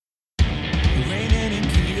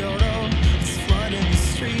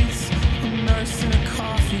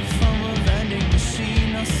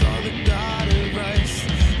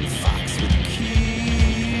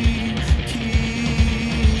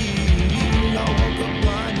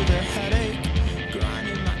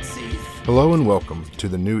Hello and welcome to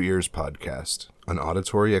the New Ears Podcast, an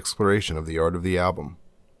auditory exploration of the art of the album.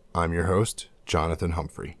 I'm your host, Jonathan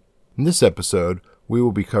Humphrey. In this episode, we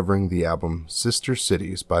will be covering the album Sister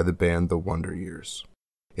Cities by the band The Wonder Years.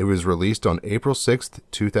 It was released on April 6th,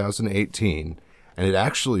 2018, and it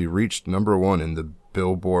actually reached number 1 in the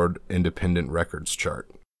Billboard Independent Records chart.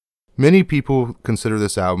 Many people consider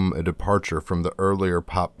this album a departure from the earlier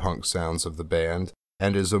pop-punk sounds of the band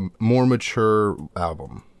and is a more mature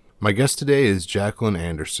album. My guest today is Jacqueline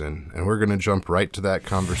Anderson, and we're going to jump right to that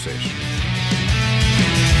conversation.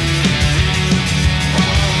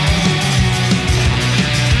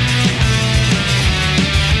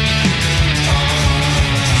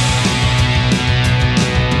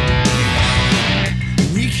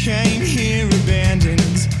 We came here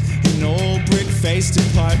abandoned, an old brick-faced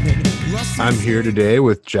apartment. I'm here today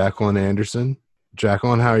with Jacqueline Anderson.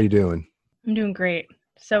 Jacqueline, how are you doing? I'm doing great.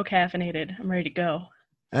 So caffeinated. I'm ready to go.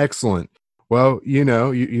 Excellent. Well,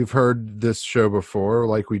 you've heard this show before,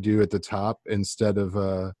 like we do at the top. Instead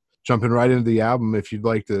of jumping right into the album, if you'd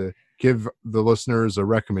like to give the listeners a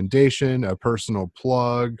recommendation, a personal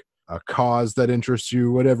plug, a cause that interests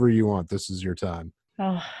you, whatever you want, this is your time.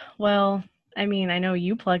 Oh, well, I mean, I know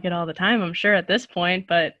you plug it all the time, I'm sure at this point,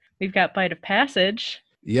 but we've got Bite of Passage.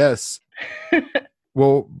 Yes.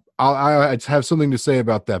 Well, I have something to say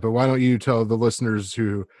about that, but why don't you tell the listeners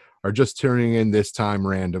who are just tuning in this time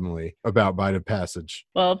randomly about Bite of Passage?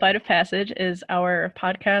 Well, Bite of Passage is our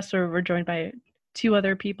podcast where we're joined by two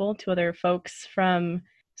other folks from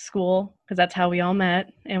school, because that's how we all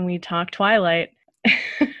met, and we talk Twilight.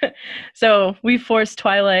 So we forced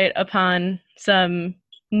Twilight upon some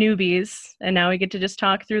newbies, and now we get to just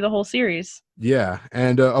talk through the whole series. Yeah,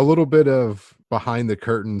 and a little bit of behind the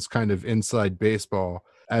curtains kind of inside baseball.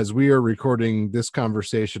 As we are recording this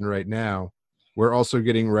conversation right now, we're also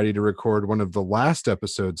getting ready to record one of the last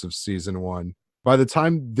episodes of season 1. By the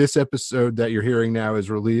time this episode that you're hearing now is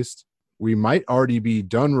released, we might already be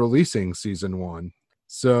done releasing season 1.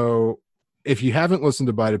 So if you haven't listened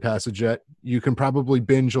to Bite of Passage yet, you can probably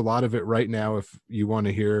binge a lot of it right now if you want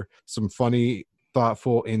to hear some funny,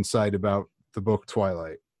 thoughtful insight about the book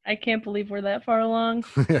Twilight. I can't believe we're that far along.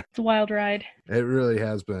 It's a wild ride. It really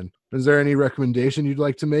has been. Is there any recommendation you'd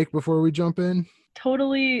like to make before we jump in?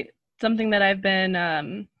 Totally something that I've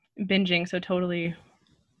been binging, so totally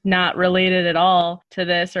not related at all to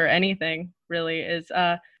this or anything, really, is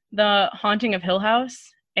The Haunting of Hill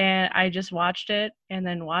House. And I just watched it and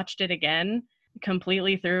then watched it again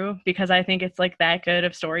completely through because I think it's like that good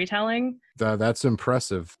of storytelling. That's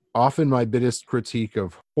impressive. Often my biggest critique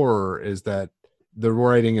of horror is that the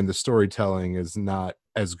writing and the storytelling is not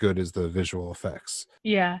as good as the visual effects.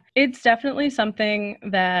 Yeah, it's definitely something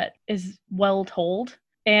that is well told.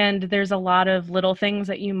 And there's a lot of little things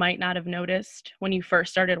that you might not have noticed when you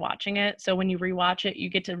first started watching it. So when you rewatch it,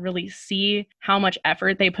 you get to really see how much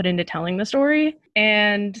effort they put into telling the story.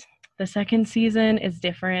 And the second season is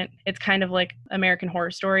different. It's kind of like American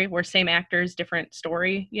Horror Story, where same actors, different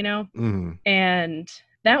story, Mm. And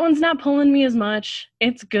that one's not pulling me as much.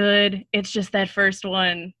 It's good. It's just that first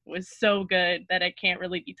one was so good that it can't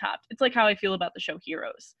really be topped. It's like how I feel about the show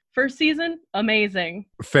Heroes. First season, amazing.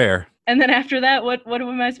 Fair. And then after that, what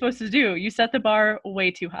am I supposed to do? You set the bar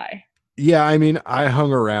way too high. Yeah, I mean, I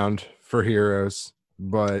hung around for Heroes,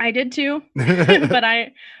 but I did too. but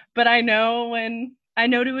I know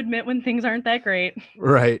to admit when things aren't that great.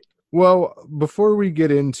 Right. Well, before we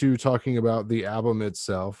get into talking about the album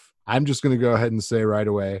itself, I'm just going to go ahead and say right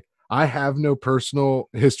away, I have no personal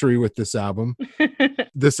history with this album.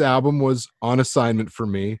 This album was on assignment for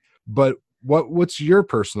me, but what's your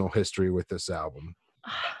personal history with this album?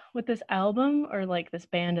 With this album or like this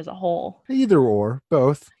band as a whole? Either or,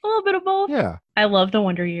 both. A little bit of both. Yeah. I love The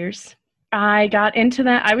Wonder Years. I got into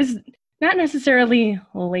that. I was not necessarily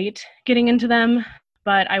late getting into them,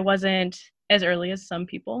 but I wasn't as early as some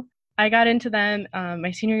people. I got into them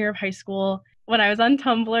my senior year of high school. When I was on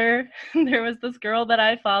Tumblr, there was this girl that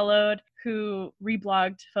I followed who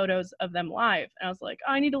reblogged photos of them live. And I was like,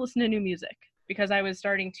 oh, I need to listen to new music because I was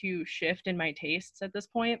starting to shift in my tastes at this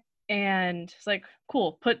point. And it's like,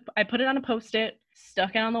 cool. I put it on a Post-it,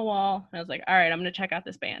 stuck it on the wall. And I was like, all right, I'm going to check out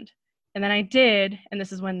this band. And then I did. And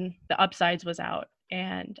this is when The Upsides was out.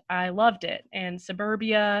 And I loved it. And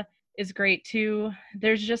Suburbia is great too.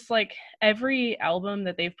 There's just like every album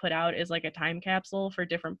that they've put out is like a time capsule for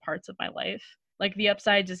different parts of my life. Like The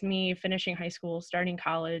Upsides is me finishing high school, starting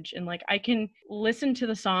college. And like I can listen to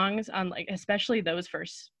the songs on like, especially those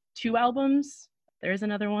first 2 albums. There's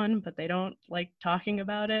another one, but they don't like talking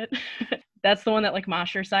about it. That's the one that like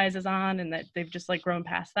Mosher Size is on and that they've just like grown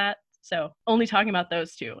past that. So only talking about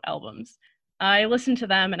those 2 albums. I listen to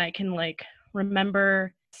them and I can like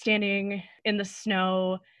remember standing in the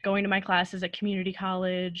snow, going to my classes at community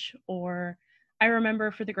college, or I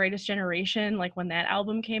remember for The Greatest Generation, like when that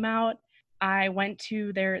album came out, I went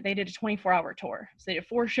to they did a 24-hour tour. So they did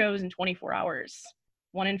 4 shows in 24 hours.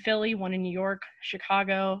 One in Philly, one in New York,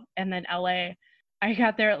 Chicago, and then LA. I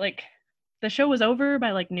got there at like, the show was over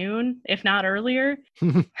by like noon, if not earlier.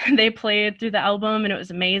 They played through the album and it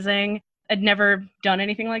was amazing. I'd never done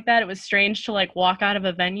anything like that. It was strange to like walk out of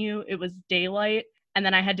a venue. It was daylight and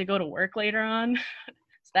then I had to go to work later on.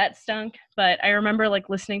 So that stunk. But I remember like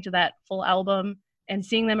listening to that full album and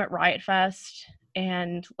seeing them at Riot Fest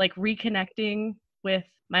and like reconnecting with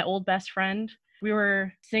my old best friend. We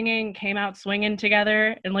were singing, Came Out Swinging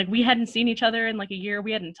together, and like we hadn't seen each other in like a year.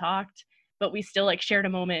 We hadn't talked, but we still like shared a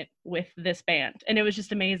moment with this band, and it was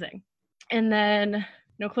just amazing. And then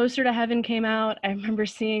No Closer to Heaven came out. I remember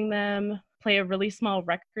seeing them play a really small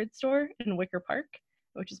record store in Wicker Park,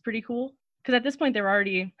 which is pretty cool. Because at this point, they were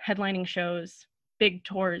already headlining shows, big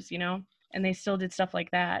tours, you know, and they still did stuff like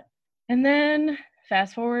that. And then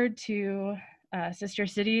fast forward to Sister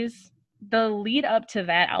Cities. The lead up to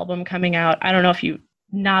that album coming out, I don't know if you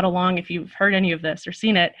nod along, if you've heard any of this or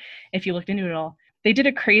seen it, if you looked into it at all. They did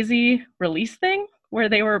a crazy release thing where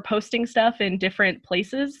they were posting stuff in different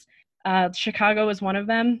places. Chicago was one of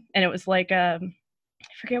them. And it was like, I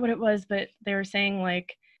forget what it was, but they were saying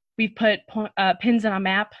like, we've put pins on a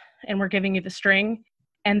map and we're giving you the string.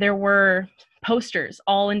 And there were posters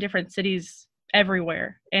all in different cities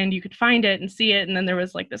everywhere. And you could find it and see it. And then there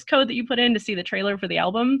was like this code that you put in to see the trailer for the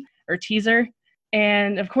album or teaser.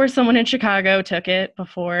 And of course, someone in Chicago took it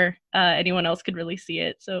before anyone else could really see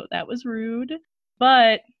it. So that was rude.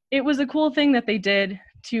 But it was a cool thing that they did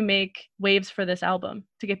to make waves for this album,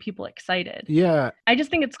 to get people excited. Yeah. I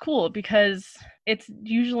just think it's cool because it's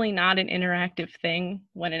usually not an interactive thing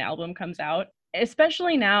when an album comes out,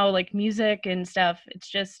 especially now, like music and stuff. It's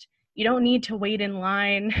just, you don't need to wait in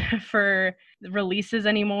line for releases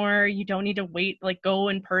anymore. You don't need to wait, like go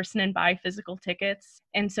in person and buy physical tickets.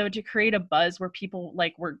 And so to create a buzz where people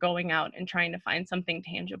like were going out and trying to find something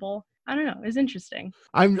tangible, I don't know, is interesting.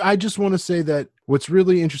 I just want to say that what's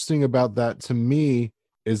really interesting about that to me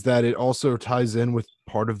is that it also ties in with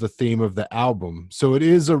part of the theme of the album. So it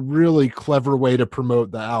is a really clever way to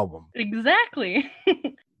promote the album. Exactly.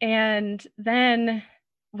 And then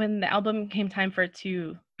when the album came time for it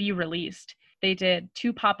to be released, they did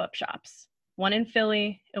 2 pop-up shops, one in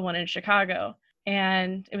Philly and one in Chicago.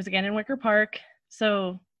 And it was again in Wicker Park.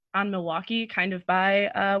 So on Milwaukee, kind of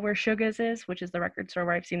by where Suga's is, which is the record store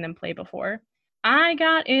where I've seen them play before. I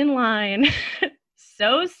got in line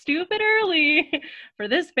so stupid early for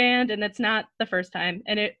this band, and it's not the first time.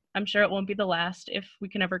 And I'm sure it won't be the last if we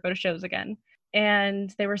can ever go to shows again.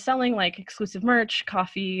 And they were selling like exclusive merch,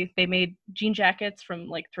 coffee. They made jean jackets from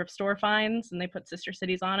like thrift store finds, and they put Sister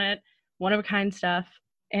Cities on it, one of a kind stuff.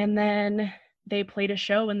 And then they played a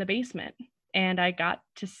show in the basement, and I got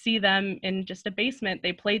to see them in just a basement.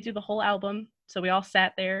 They played through the whole album. So we all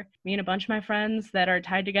sat there, me and a bunch of my friends that are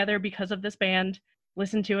tied together because of this band,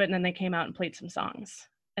 listened to it, and then they came out and played some songs.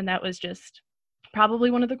 And that was just probably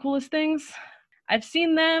one of the coolest things. I've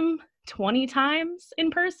seen them 20 times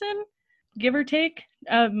in person, give or take.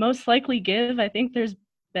 Most likely give. I think there's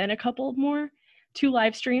been a couple more. 2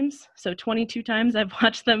 live streams. So 22 times I've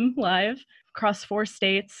watched them live across 4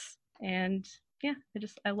 states. And yeah,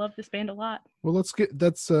 I love this band a lot. Well, that's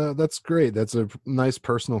great. That's a nice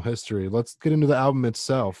personal history. Let's get into the album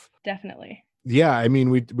itself. Definitely. Yeah, I mean,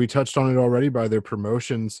 we touched on it already by their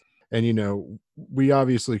promotions, and you know, we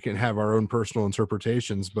obviously can have our own personal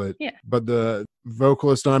interpretations, but the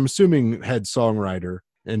vocalist, and I'm assuming head songwriter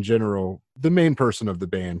in general, the main person of the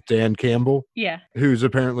band, Dan Campbell, whose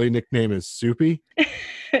apparently nickname is Soupy.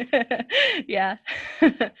 Yeah.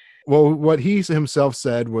 Well, what he himself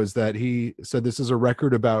said was that he said this is a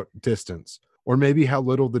record about distance, or maybe how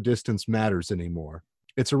little the distance matters anymore.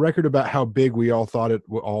 It's a record about how big we all thought it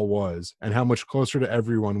all was and how much closer to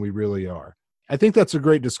everyone we really are. I think that's a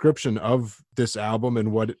great description of this album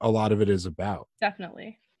and what a lot of it is about.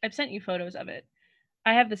 Definitely. I've sent you photos of it.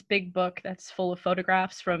 I have this big book that's full of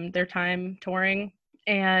photographs from their time touring,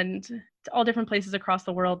 and to all different places across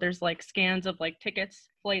the world. There's like scans of like tickets,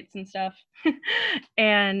 flights and stuff.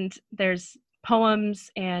 And there's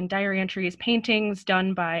poems and diary entries, paintings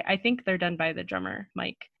I think they're done by the drummer,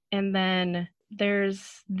 Mike. And then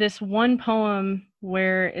there's this one poem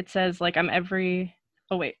where it says like,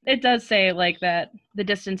 it does say like that the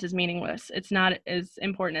distance is meaningless. It's not as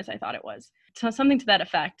important as I thought it was. So something to that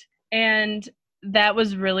effect. And that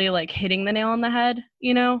was really like hitting the nail on the head,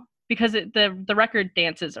 you know, because the record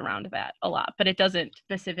dances around that a lot, but it doesn't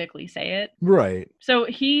specifically say it. Right. So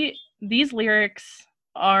these lyrics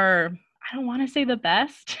are, I don't want to say the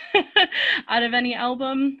best out of any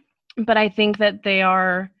album, but I think that they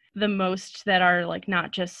are the most that are like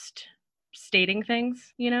not just stating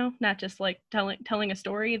things, not just like telling a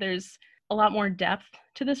story. There's a lot more depth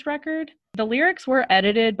to this record. The lyrics were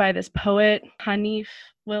edited by this poet, Hanif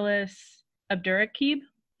Willis Abdurraqib.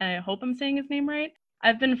 I hope I'm saying his name right.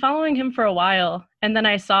 I've been following him for a while, and then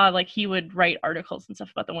I saw like he would write articles and stuff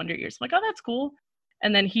about the Wonder Years. I'm like, oh, that's cool.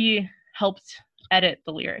 And then he helped edit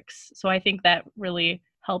the lyrics. So I think that really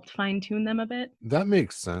helped fine-tune them a bit. That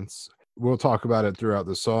makes sense. We'll talk about it throughout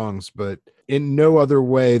the songs, but in no other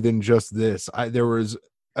way than just this. There was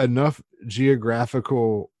enough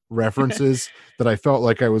geographical references that I felt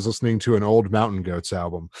like I was listening to an old Mountain Goats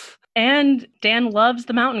album. And Dan loves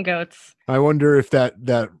the Mountain Goats. I wonder if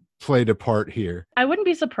that played a part here. I wouldn't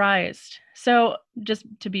be surprised. So just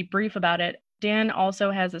to be brief about it, Dan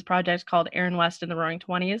also has this project called Aaron West and the Roaring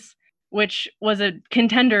Twenties, which was a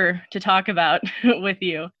contender to talk about with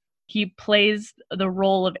you. He plays the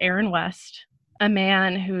role of Aaron West, a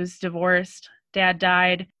man who's divorced, dad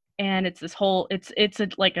died, and it's this whole, it's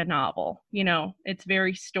like a novel, it's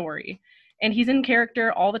very story. And he's in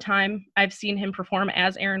character all the time. I've seen him perform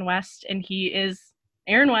as Aaron West, and he is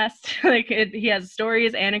Aaron West. He has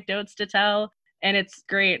stories, anecdotes to tell, and it's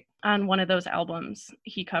great. On one of those albums,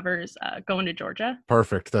 he covers Going to Georgia.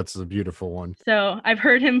 Perfect. That's a beautiful one. So I've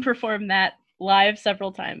heard him perform that live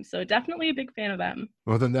several times. So definitely a big fan of them.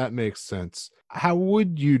 Well, then that makes sense. How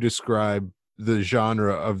would you describe the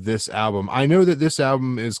genre of this album? I know that this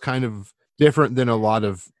album is kind of different than a lot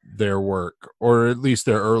of their work, or at least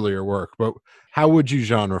their earlier work, but how would you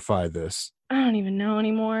genreify this? I don't even know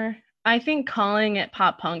anymore. I think calling it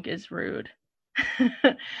pop punk is rude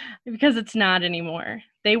because it's not anymore.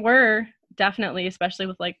 They were definitely, especially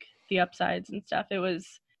with like the Upsides and stuff, it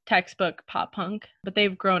was textbook pop punk, but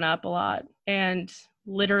they've grown up a lot and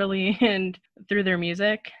literally and through their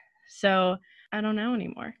music. So I don't know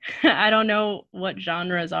anymore. I don't know what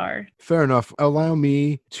genres are. Fair enough. Allow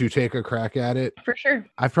me to take a crack at it. For sure.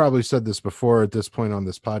 I've probably said this before at this point on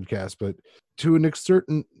this podcast, but to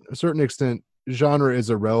a certain extent, genre is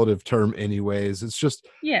a relative term anyways. It's just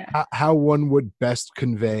how one would best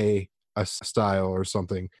convey a style or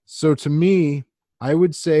something. So to me, I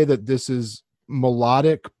would say that this is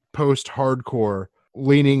melodic post-hardcore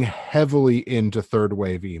leaning heavily into third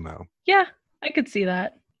wave emo. Yeah, I could see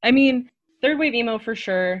that. I mean, third wave emo for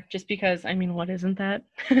sure, just because, I mean, what isn't that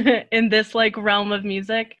in this like realm of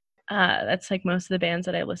music? That's like most of the bands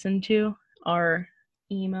that I listen to are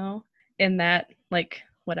emo in that like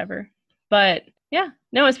whatever. But yeah,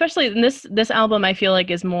 no, especially in this album, I feel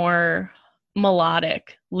like is more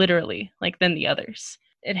melodic, literally, like than the others.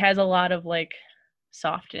 It has a lot of like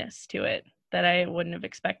softness to it that I wouldn't have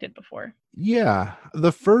expected before. Yeah,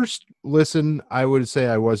 the first listen, I would say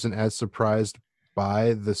I wasn't as surprised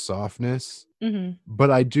by the softness,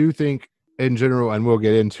 but I do think in general, and we'll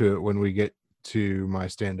get into it when we get to my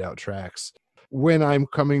standout tracks, when I'm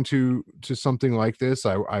coming to something like this,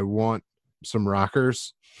 I want some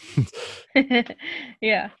rockers.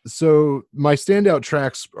 Yeah. So my standout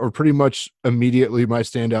tracks are pretty much immediately my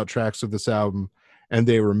standout tracks of this album, and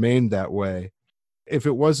they remained that way. If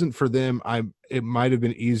it wasn't for them, it might have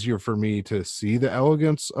been easier for me to see the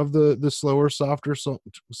elegance of the slower, softer songs.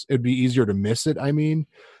 It'd be easier to miss it, I mean.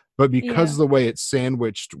 But because of the way it's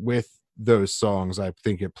sandwiched with those songs, I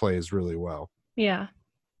think it plays really well. Yeah.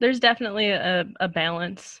 There's definitely a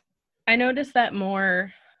balance. I noticed that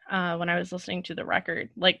more when I was listening to the record,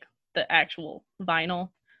 like the actual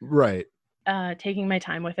vinyl. Right. Taking my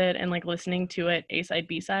time with it and like listening to it A-side,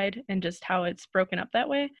 B-side, and just how it's broken up that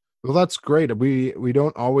way. Well, that's great. We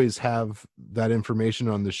don't always have that information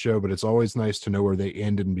on the show, but it's always nice to know where they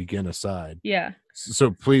end and begin a side. Yeah.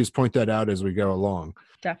 So please point that out as we go along.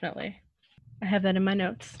 Definitely. I have that in my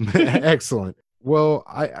notes. Excellent. Well,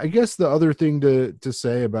 I guess the other thing to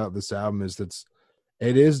say about this album is that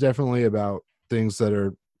it is definitely about things that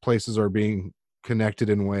are places are being connected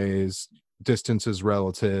in ways, distance is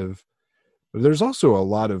relative. But there's also a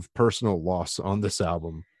lot of personal loss on this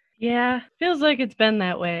album. Yeah, feels like it's been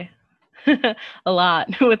that way a lot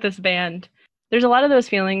with this band. There's a lot of those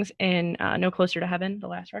feelings in No Closer to Heaven, the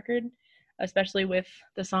last record, especially with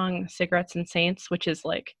the song Cigarettes and Saints, which is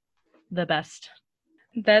like the best.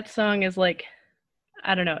 That song is like,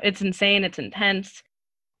 I don't know, it's insane, it's intense,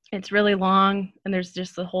 it's really long, and there's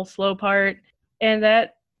just the whole slow part. And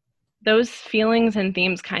those feelings and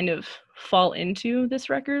themes kind of fall into this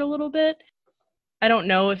record a little bit. I don't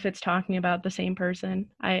know if it's talking about the same person.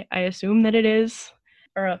 I assume that it is.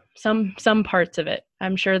 or some parts of it.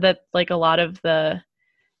 I'm sure that like a lot of the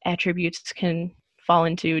attributes can fall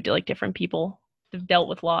into like different people who've dealt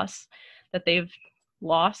with loss that they've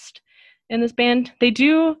lost in this band. They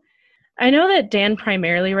do. I know that Dan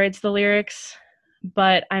primarily writes the lyrics,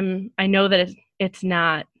 but I know that it's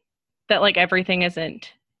not that like everything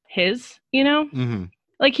isn't his, you know? Mm-hmm.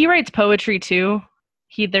 Like he writes poetry too.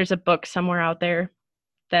 There's a book somewhere out there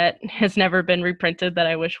that has never been reprinted that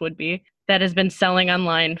I wish would be, that has been selling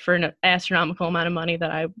online for an astronomical amount of money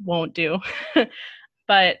that I won't do.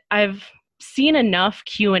 But I've seen enough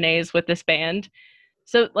Q&As with this band.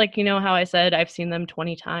 So like, you know how I said I've seen them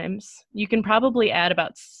 20 times? You can probably add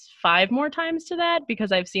about 5 more times to that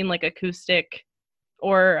because I've seen like acoustic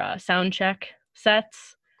or sound check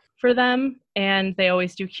sets for them, and they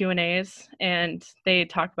always do Q&As, and they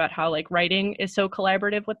talk about how like writing is so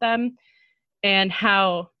collaborative with them and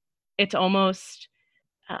how it's almost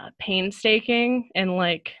painstaking and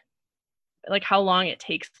like how long it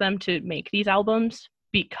takes them to make these albums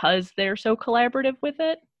because they're so collaborative with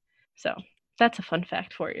it. So that's a fun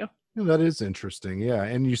fact for you. Yeah, that is interesting. Yeah,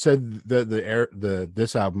 and you said that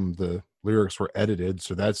this album, the lyrics were edited,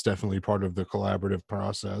 so that's definitely part of the collaborative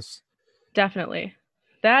process. Definitely.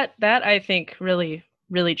 That I think really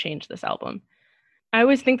changed this album. I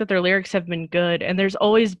always think that their lyrics have been good, and there's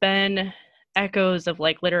always been echoes of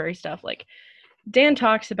like literary stuff. Like Dan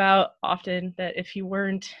talks about often that if he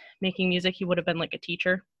weren't making music, he would have been like a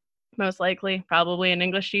teacher, most likely, probably an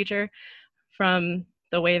English teacher, from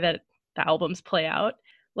the way that the albums play out.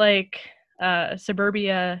 Like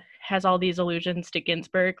Suburbia has all these allusions to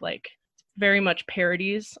Ginsberg, like very much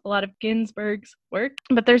parodies a lot of Ginsberg's work,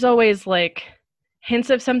 but there's always like hints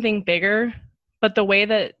of something bigger. But the way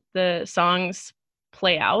that the songs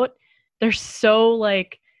play out, they're so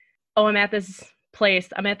like, oh, I'm at this place,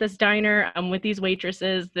 I'm at this diner, I'm with these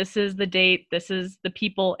waitresses, this is the date, this is the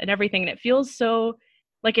people and everything. And it feels so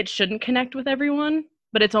like it shouldn't connect with everyone,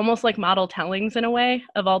 but it's almost like model tellings in a way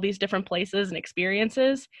of all these different places and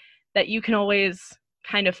experiences that you can always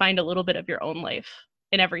kind of find a little bit of your own life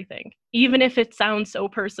in everything. Even if it sounds so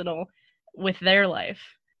personal with their life,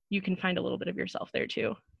 you can find a little bit of yourself there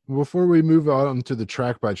too. Before we move on to the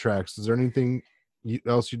track by tracks, is there anything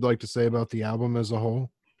else you'd like to say about the album as a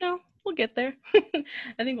whole? No, we'll get there.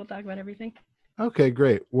 I think we'll talk about everything. Okay,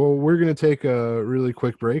 great. Well, we're going to take a really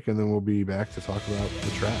quick break, and then we'll be back to talk about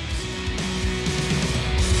the tracks.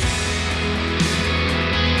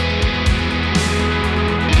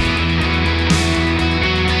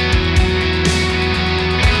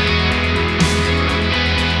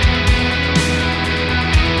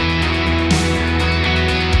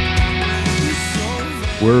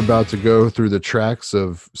 We're about to go through the tracks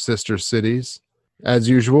of Sister Cities. As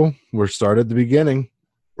usual, we're start at the beginning.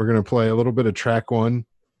 We're going to play a little bit of track 1,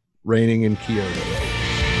 Raining in Kyoto.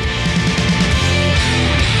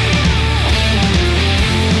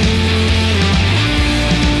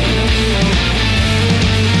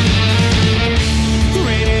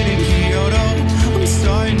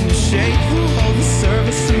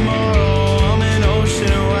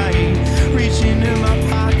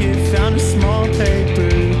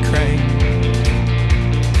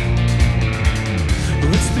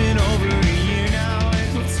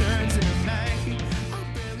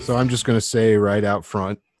 So I'm just going to say right out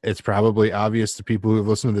front, it's probably obvious to people who have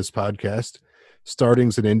listened to this podcast,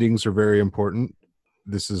 startings and endings are very important.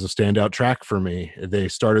 This is a standout track for me. They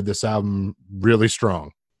started this album really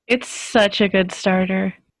strong. It's such a good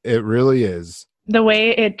starter. It really is. The way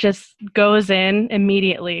it just goes in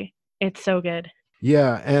immediately. It's so good.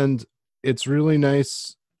 Yeah, and it's really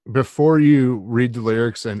nice. Before you read the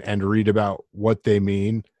lyrics and read about what they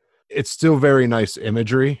mean, it's still very nice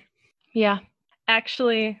imagery. Yeah.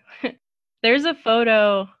 Actually, there's a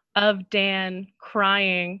photo of Dan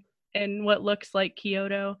crying in what looks like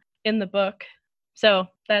Kyoto in the book. So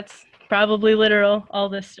that's probably literal, all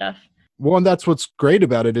this stuff. Well, and that's what's great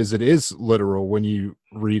about it is literal when you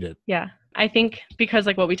read it. Yeah. I think because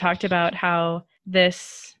like what we talked about, how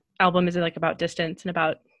this album is like about distance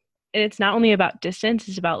and it's not only about distance,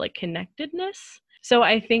 it's about like connectedness. So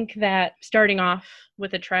I think that starting off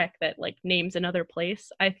with a track that like names another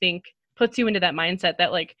place, I think puts you into that mindset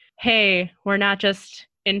that like, hey, we're not just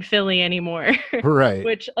in Philly anymore. Right.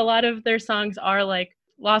 Which a lot of their songs are like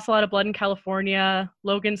Lost a Lot of Blood in California,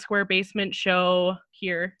 Logan Square Basement Show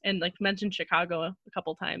here, and like mentioned Chicago a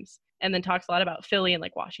couple times, and then talks a lot about Philly and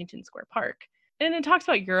like Washington Square Park. And it talks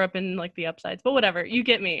about Europe and like the upsides, but whatever, you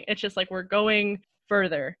get me. It's just like we're going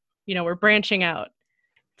further, you know, we're branching out.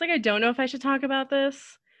 It's like I don't know if I should talk about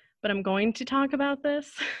this, but I'm going to talk about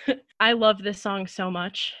this. I love this song so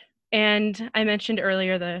much. And I mentioned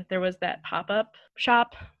earlier there was that pop-up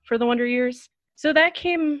shop for the Wonder Years. So that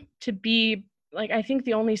came to be, like, I think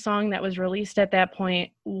the only song that was released at that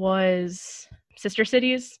point was Sister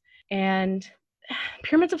Cities. And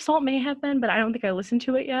Pyramids of Salt may have been, but I don't think I listened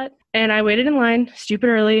to it yet. And I waited in line, stupid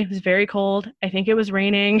early. It was very cold. I think it was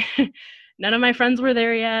raining. None of my friends were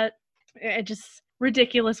there yet. It just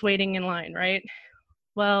ridiculous waiting in line, right?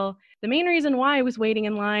 Well, the main reason why I was waiting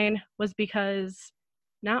in line was because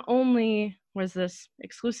not only was this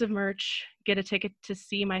exclusive merch, get a ticket to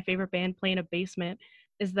see my favorite band play in a basement,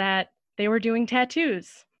 is that they were doing tattoos.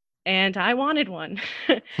 And I wanted one.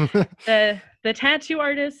 The tattoo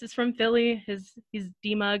artist is from Philly. He's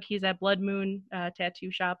D-Mug. He's at Blood Moon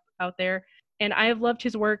tattoo shop out there. And I have loved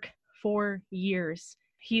his work for years.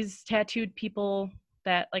 He's tattooed people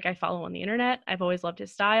that, like, I follow on the internet. I've always loved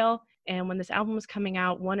his style. And when this album was coming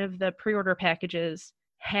out, one of the pre-order packages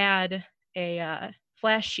had a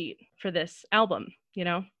flash sheet for this album, you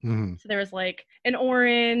know? Mm-hmm. So there was like an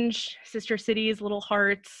orange, Sister Cities, little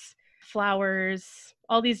hearts, flowers,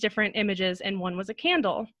 all these different images, and one was a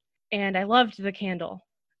candle. And I loved the candle.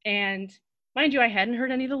 And mind you, I hadn't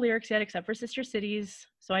heard any of the lyrics yet except for Sister Cities,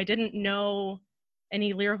 so I didn't know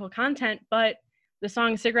any lyrical content, but the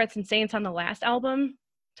song Cigarettes and Saints on the last album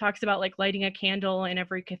talks about like lighting a candle in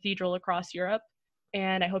every cathedral across Europe.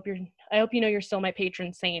 And I hope you know you're still my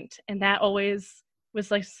patron saint. And that always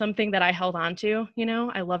was like something that I held on to, you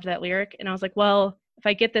know? I loved that lyric. And I was like, well, if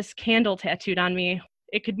I get this candle tattooed on me,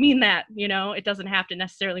 it could mean that, you know? It doesn't have to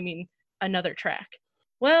necessarily mean another track.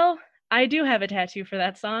 Well, I do have a tattoo for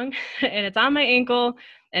that song, and it's on my ankle.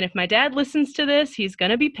 And if my dad listens to this, he's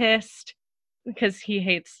gonna be pissed because he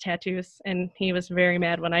hates tattoos, and he was very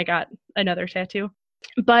mad when I got another tattoo.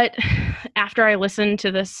 But after I listened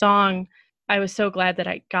to this song, I was so glad that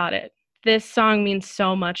I got it. This song means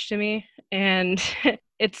so much to me, and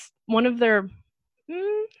it's one of their,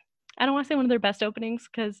 I don't want to say one of their best openings,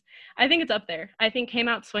 because I think it's up there. I think Came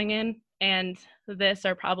Out Swingin' and this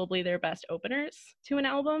are probably their best openers to an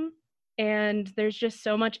album. And there's just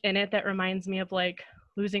so much in it that reminds me of like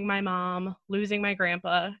losing my mom, losing my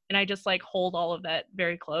grandpa, and I just like hold all of that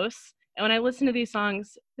very close. And when I listen to these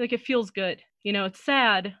songs, like it feels good. You know, it's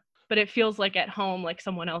sad, but it feels like at home, like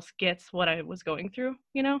someone else gets what I was going through,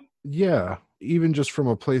 you know? Yeah, even just from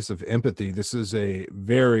a place of empathy, this is a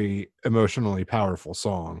very emotionally powerful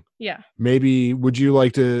song. Yeah. Maybe would you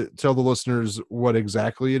like to tell the listeners what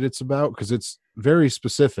exactly it's about? Because it's very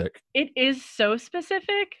specific. It is so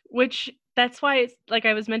specific, which that's why it's like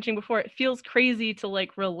I was mentioning before, it feels crazy to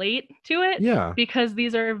like relate to it. Yeah. Because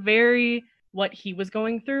these are very what he was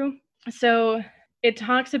going through. So it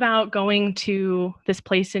talks about going to this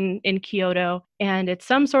place in Kyoto, and it's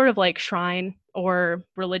some sort of like shrine or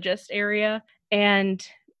religious area, and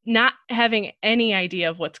not having any idea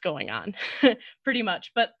of what's going on, pretty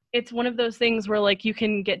much. But it's one of those things where like you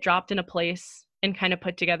can get dropped in a place and kind of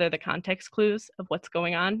put together the context clues of what's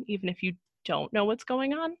going on, even if you don't know what's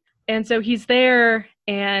going on. And so he's there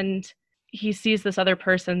and he sees this other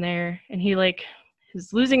person there, and he like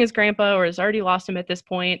is losing his grandpa or has already lost him at this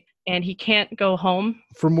point, and he can't go home.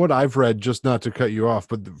 From what I've read, just not to cut you off,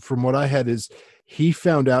 but from what I had is he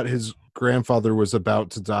found out his grandfather was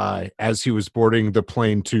about to die as he was boarding the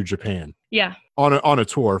plane to Japan. Yeah. On a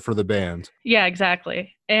tour for the band. Yeah,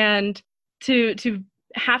 exactly. And to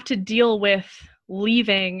have to deal with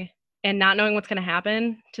leaving and not knowing what's going to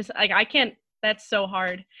happen, just like I can't, that's so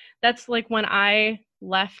hard. That's like when I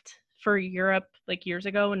left for Europe like years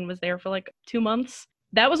ago and was there for like 2 months.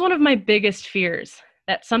 That was one of my biggest fears,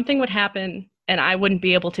 that something would happen and I wouldn't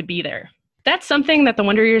be able to be there. That's something that the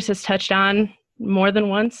Wonder Years has touched on more than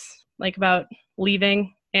once, like about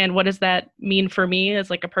leaving and what does that mean for me as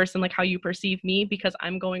like a person, like how you perceive me because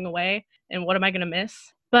I'm going away and what am I going to miss?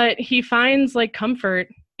 But he finds like comfort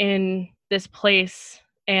in this place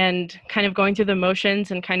and kind of going through the motions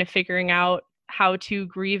and kind of figuring out how to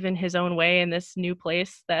grieve in his own way in this new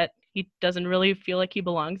place that he doesn't really feel like he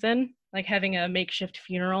belongs in. Like having a makeshift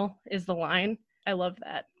funeral is the line. I love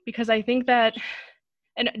that because I think that,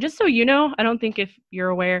 and just so you know, I don't think if you're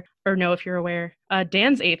aware or know if you're aware,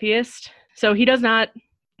 Dan's atheist. So he does not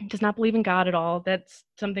believe in God at all. That's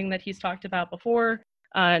something that he's talked about before,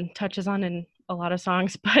 touches on in a lot of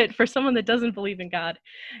songs. But for someone that doesn't believe in God,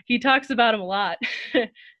 he talks about him a lot,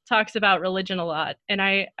 talks about religion a lot. And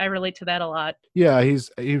I relate to that a lot. Yeah, he's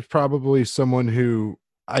probably someone who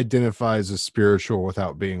identifies as spiritual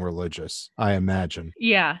without being religious, I imagine.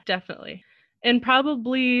 Yeah, definitely. And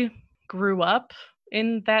probably grew up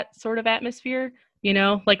in that sort of atmosphere, you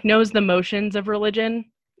know, like knows the motions of religion,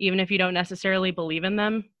 even if you don't necessarily believe in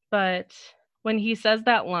them. But when he says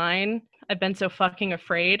that line, I've been so fucking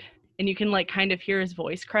afraid, and you can like kind of hear his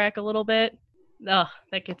voice crack a little bit. Ugh,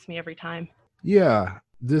 that gets me every time. Yeah,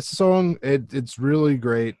 this song, it's really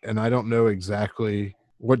great, and I don't know exactly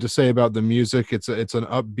what to say about the music. It's an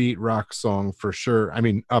upbeat rock song for sure. I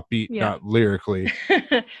mean, upbeat, Yeah. not lyrically.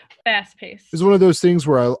 Fast paced. It's one of those things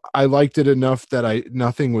where I liked it enough that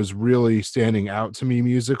nothing was really standing out to me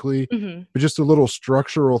musically, Mm-hmm. but just a little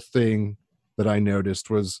structural thing that I noticed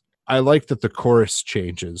was I like that the chorus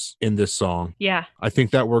changes in this song. Yeah. I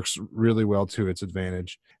think that works really well to its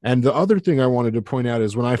advantage. And the other thing I wanted to point out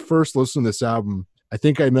is when I first listened to this album, I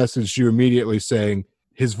think I messaged you immediately saying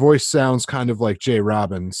his voice sounds kind of like Jay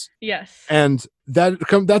Robbins. Yes. And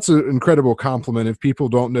that's an incredible compliment. If people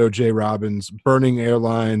don't know Jay Robbins, Burning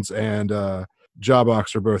Airlines and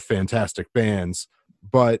Jawbox are both fantastic bands.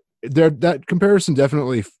 But that comparison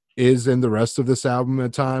definitely is in the rest of this album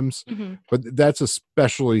at times. Mm-hmm. But that's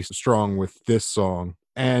especially strong with this song.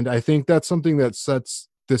 And I think that's something that sets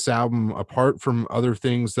this album apart from other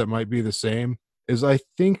things that might be the same, is I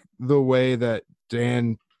think the way that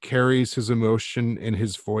Dan carries his emotion in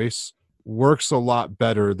his voice works a lot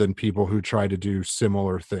better than people who try to do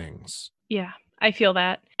similar things. Yeah, I feel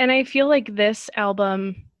that. And I feel like this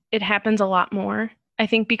album, it happens a lot more. I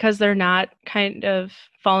think because they're not kind of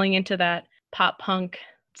falling into that pop punk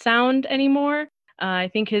sound anymore. I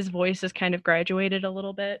think his voice has kind of graduated a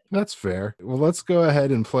little bit. That's fair. Well, let's go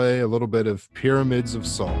ahead and play a little bit of Pyramids of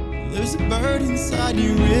Salt. There's a bird inside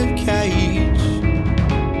your rib cage.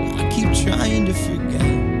 I keep trying to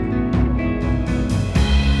forget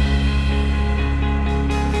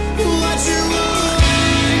what you want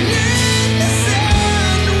in the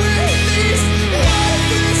sand with these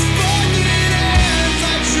lifeless fucking hands.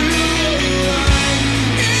 I drew a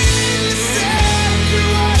line in the sand to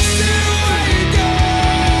watch it wake up.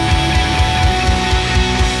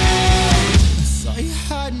 I saw you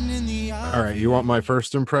hiding in the eye. All right, you want my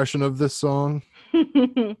first impression of this song?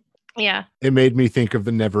 Yeah. It made me think of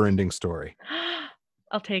The Never-Ending Story.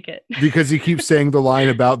 I'll take it. Because he keeps saying the line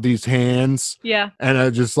about these hands. Yeah. And I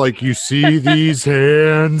just like, you see these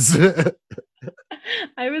hands?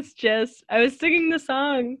 I was singing the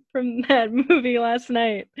song from that movie last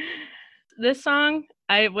night. This song,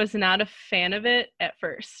 I was not a fan of it at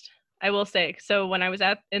first, I will say. So when I was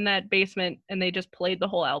in that basement and they just played the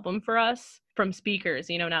whole album for us from speakers,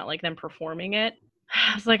 not like them performing it,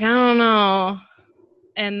 I was like, I don't know.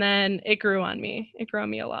 And then it grew on me. It grew on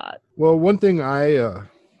me a lot. Well, one thing I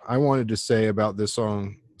wanted to say about this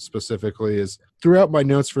song specifically is throughout my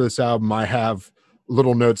notes for this album, I have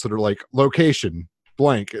little notes that are like location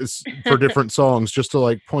blank is for different songs just to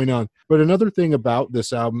like point out. But another thing about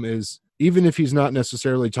this album is even if he's not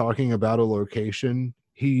necessarily talking about a location,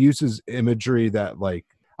 he uses imagery that like,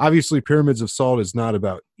 obviously Pyramids of Salt is not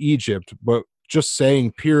about Egypt, but just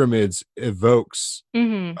saying pyramids evokes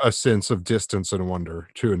a sense of distance and wonder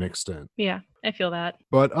to an extent. Yeah, I feel that.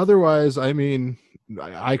 But otherwise, I mean,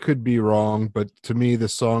 I could be wrong, but to me,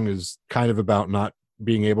 this song is kind of about not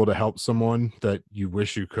being able to help someone that you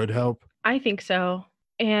wish you could help. I think so.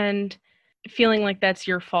 And feeling like that's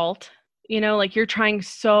your fault. Like you're trying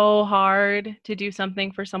so hard to do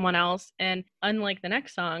something for someone else. And unlike the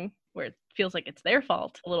next song, where it feels like it's their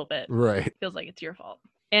fault a little bit. Right. It feels like it's your fault.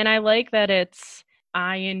 And I like that it's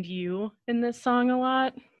I and you in this song a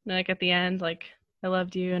lot. Like at the end, like, I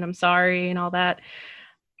loved you and I'm sorry and all that.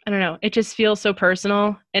 I don't know. It just feels so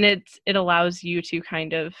personal, and it allows you to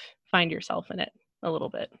kind of find yourself in it a little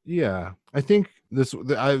bit. Yeah. I think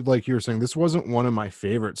like you were saying, this wasn't one of my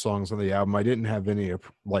favorite songs on the album. I didn't have any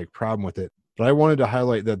like problem with it, but I wanted to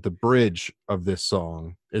highlight that the bridge of this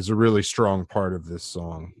song is a really strong part of this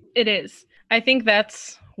song. It is. I think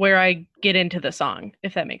that's where I get into the song,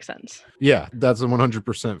 if that makes sense. Yeah, that's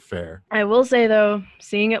 100% fair. I will say, though,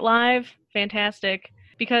 seeing it live, fantastic,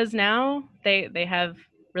 because now they have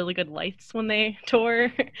really good lights when they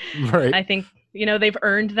tour. Right. I think, they've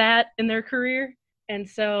earned that in their career. And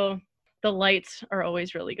so the lights are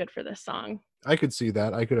always really good for this song. I could see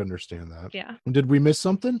that. I could understand that. Yeah. Did we miss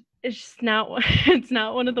something? It's just it's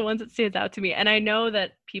not one of the ones that stands out to me. And I know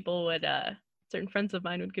that people would, certain friends of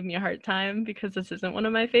mine would give me a hard time because this isn't one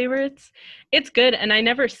of my favorites. It's good, and I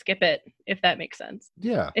never skip it, if that makes sense.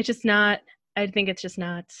 Yeah. It's just not, I think it's just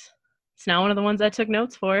not, it's not one of the ones I took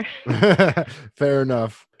notes for. Fair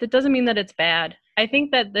enough. That doesn't mean that it's bad. I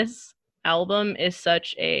think that this album is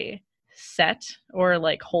such a set or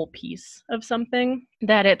like whole piece of something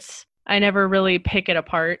that I never really pick it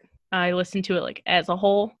apart. I listen to it like as a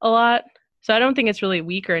whole a lot. So I don't think it's really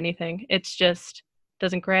weak or anything. It's just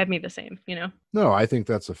doesn't grab me the same, you know? No, I think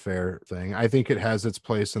that's a fair thing. I think it has its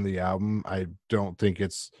place in the album. I don't think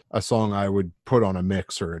it's a song I would put on a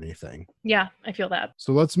mix or anything. Yeah, I feel that.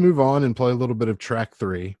 So let's move on and play a little bit of track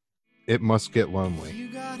 3. It Must Get Lonely.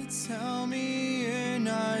 You gotta tell me you're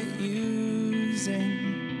not using.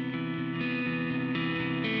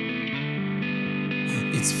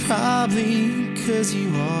 It's probably 'cause you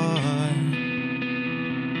are.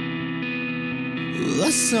 Well, I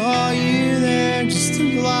saw you there just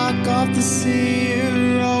to block off the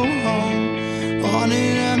zero home on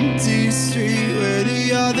an empty street where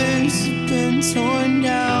the others have been torn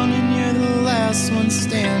down and you're the last one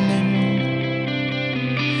standing.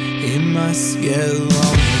 It must get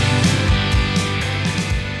lonely.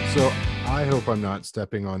 So I hope I'm not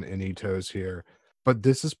stepping on any toes here, but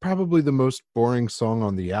this is probably the most boring song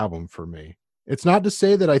on the album for me. It's not to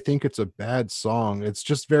say that I think it's a bad song. It's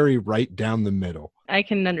just very right down the middle. I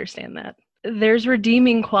can understand that. There's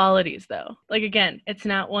redeeming qualities though. Like again, it's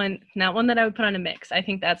not one that I would put on a mix. I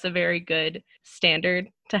think that's a very good standard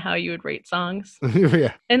to how you would rate songs.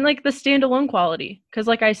 Yeah. And like the standalone quality, because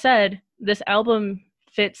like I said, this album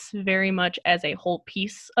fits very much as a whole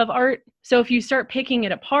piece of art. So if you start picking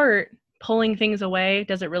it apart, pulling things away,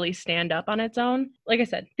 does it really stand up on its own? Like I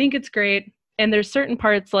said, think it's great. And there's certain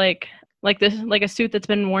parts like this, like a suit that's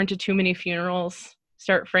been worn to too many funerals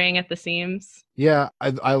start fraying at the seams. Yeah,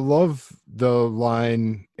 I love the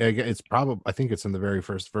line. It's probably, I think it's in the very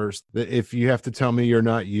first verse, that if you have to tell me you're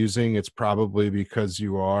not using, it's probably because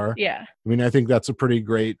you are. Yeah. I mean, I think that's a pretty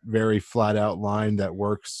great, very flat out line that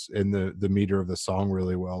works in the meter of the song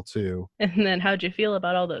really well too. And then how'd you feel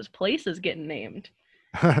about all those places getting named?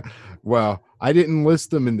 Well, I didn't list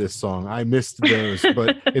them in this song. I missed those,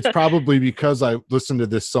 but it's probably because I listened to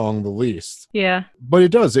this song the least. Yeah. But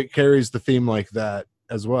it does, it carries the theme like that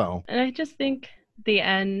as well. And I just think the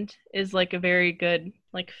end is like a very good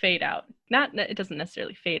like fade out. Not that it doesn't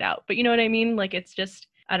necessarily fade out, but you know what I mean? Like it's just,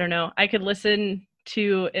 I don't know. I could listen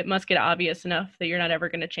to It Must Get Obvious Enough That You're Not Ever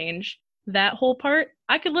Gonna Change. That whole part,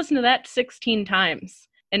 I could listen to that 16 times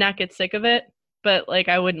and not get sick of it. But like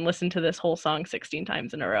I wouldn't listen to this whole song 16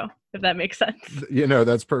 times in a row, if that makes sense. You know,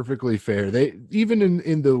 that's perfectly fair. They even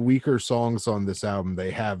in the weaker songs on this album, they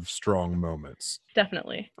have strong moments.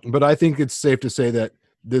 Definitely. But I think it's safe to say that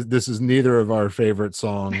this is neither of our favorite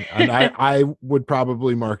song, and I would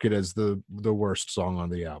probably mark it as the worst song on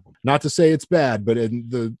the album. Not to say it's bad, but in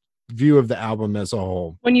the view of the album as a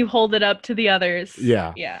whole. When you hold it up to the others.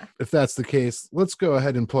 Yeah. Yeah. If that's the case, let's go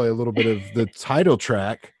ahead and play a little bit of the title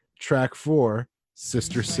track, track 4,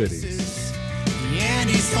 Sister Cities. The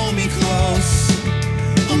Andes hold me close,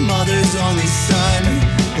 a mother's only son.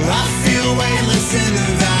 I feel weightless in the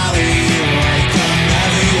valley, like I'm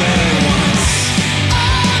everywhere at once.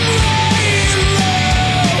 I'm laying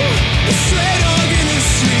low, a stray dog in the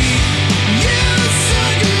street. You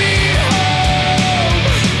took me home,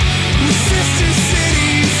 the sister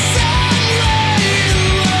cities. I'm laying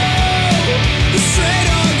low, a stray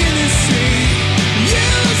dog in the street.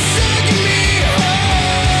 You took me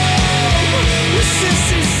home, the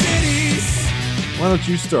sister cities. Why don't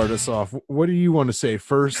you start us off? What do you want to say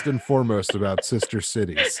first and foremost about Sister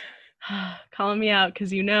Cities? Calling me out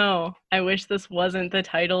because you know I wish this wasn't the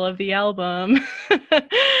title of the album.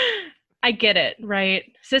 I get it, right?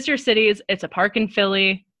 Sister Cities, it's a park in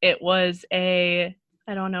Philly. It was a,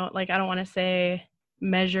 I don't know, like I don't want to say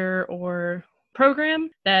measure or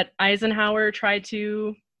program that Eisenhower tried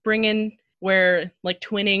to bring in where like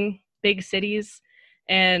twinning big cities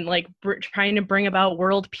and like trying to bring about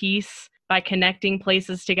world peace by connecting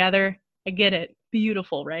places together. I get it.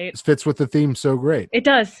 Beautiful, right? This fits with the theme so great. It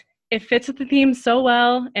does. It fits with the theme so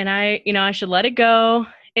well, and I should let it go.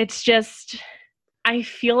 It's just, I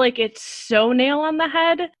feel like it's so nail on the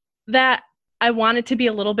head that I want it to be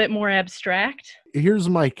a little bit more abstract. Here's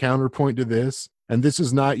my counterpoint to this, and this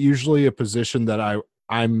is not usually a position that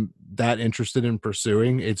I'm that interested in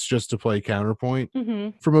pursuing. It's just to play counterpoint.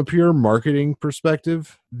 Mm-hmm. From a pure marketing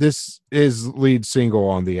perspective, this is lead single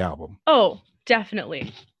on the album. Oh,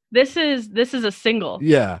 definitely. This is a single.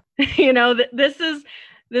 Yeah. You know, this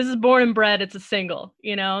is born and bred. It's a single.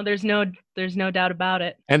 You know, there's no doubt about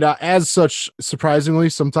it. And as such, surprisingly,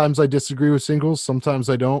 sometimes I disagree with singles, sometimes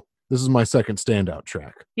I don't. This is my second standout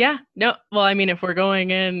track. Yeah. No. Well, I mean, if we're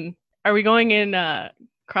going in, are we going in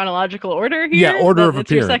chronological order here? Yeah, order of That's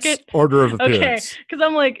your appearance. second? Order of Okay, appearance. because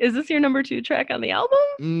I'm like, is this your number 2 track on the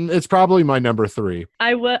album? It's probably my number 3.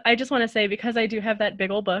 I just want to say, because I do have that big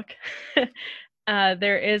old book,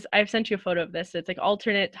 I've sent you a photo of this. It's like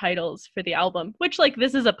alternate titles for the album, which like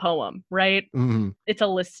this is a poem, right? Mhm. It's a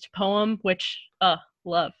list poem, which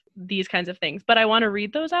love. these kinds of things. But I want to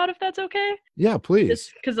read those out if that's okay. Yeah, please.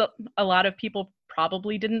 Just because a lot of people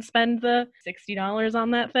probably didn't spend the $60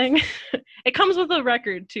 on that thing. It comes with a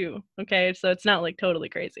record too, okay? So it's not like totally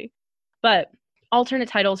crazy. But alternate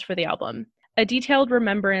titles for the album. A detailed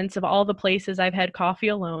remembrance of all the places I've had coffee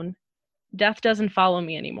alone. Death doesn't follow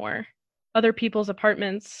me anymore. Other people's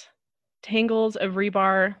apartments. Tangles of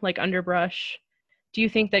rebar like underbrush. Do you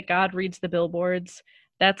think that God reads the billboards?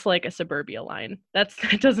 That's like a Suburbia line. That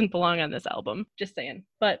doesn't belong on this album. Just saying.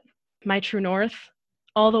 But My True North.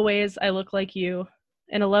 All the Ways I Look Like You,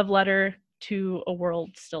 and A Love Letter to a World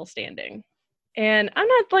Still Standing. And I'm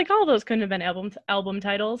not like, all those couldn't have been album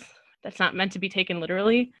titles. That's not meant to be taken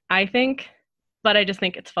literally, I think. But I just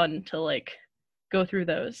think it's fun to like go through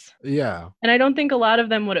those. Yeah. And I don't think a lot of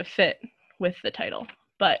them would have fit with the title,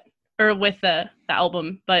 or with the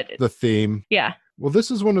album, but The theme. yeah. Well,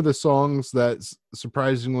 this is one of the songs that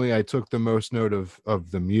surprisingly I took the most note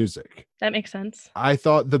of the music. That makes sense. I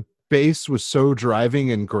thought the bass was so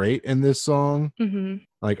driving and great in this song. Mm-hmm.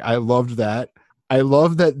 Like, I loved that. I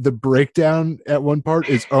love that the breakdown at one part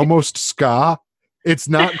is almost ska. It's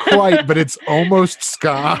not quite, but it's almost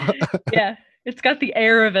ska. Yeah, it's got the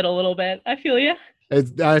air of it a little bit. I feel you.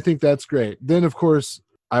 I think that's great. Then, of course,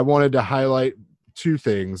 I wanted to highlight two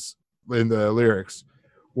things in the lyrics.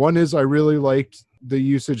 One is I really liked the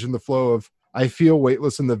usage and the flow of I feel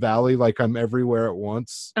weightless in the valley like I'm everywhere at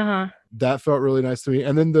once. Uh-huh. That felt really nice to me.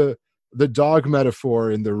 And then the dog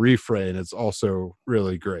metaphor in the refrain is also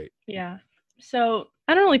really great. Yeah. So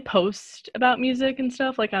I don't really post about music and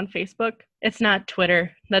stuff like on Facebook. It's not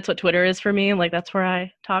Twitter. That's what Twitter is for me. Like, that's where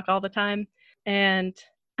I talk all the time. And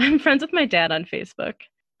I'm friends with my dad on Facebook.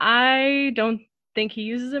 I don't think he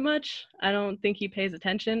uses it much. I don't think he pays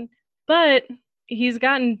attention. But he's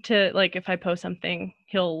gotten to, like, if I post something,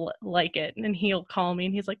 he'll like it and he'll call me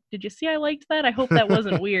and he's like, did you see I liked that? I hope that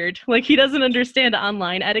wasn't weird. Like, he doesn't understand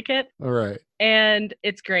online etiquette. All right. And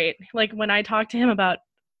it's great. Like, when I talk to him about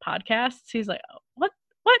podcasts, he's like, what?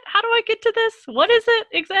 How do I get to this? What is it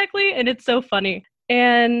exactly? And it's so funny.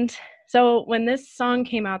 And so when this song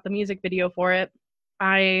came out, the music video for it,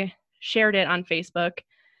 I shared it on Facebook.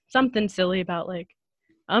 Something silly about like,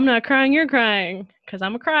 I'm not crying, you're crying, because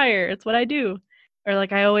I'm a crier. It's what I do. Or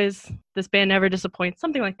like, this band never disappoints,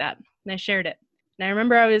 something like that. And I shared it. And I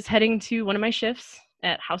remember I was heading to one of my shifts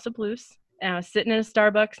at House of Blues, and I was sitting in a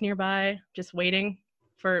Starbucks nearby, just waiting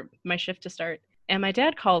for my shift to start. And my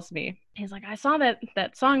dad calls me. He's like, I saw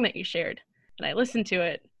that song that you shared, and I listened to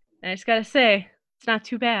it. And I just gotta say, it's not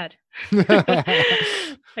too bad.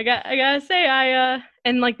 I gotta say,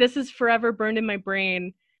 and like, this is forever burned in my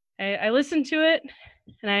brain. I listened to it,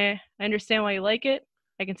 and I understand why you like it.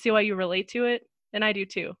 I can see why you relate to it, and I do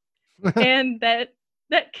too. And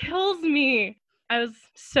that kills me. I was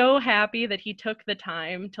so happy that he took the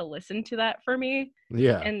time to listen to that for me.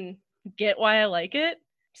 Yeah. And get why I like it.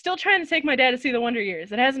 Still trying to take my dad to see the Wonder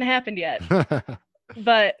Years. It hasn't happened yet,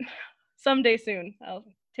 but someday soon I'll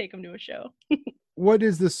take him to a show. What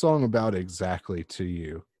is this song about exactly to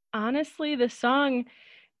you? Honestly, the song,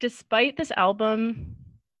 despite this album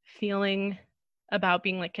feeling about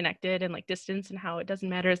being like connected and like distance and how it doesn't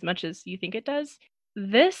matter as much as you think it does,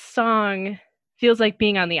 this song feels like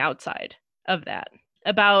being on the outside of that,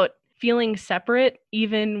 about feeling separate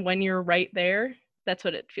even when you're right there. That's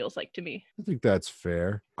what it feels like to me. I think that's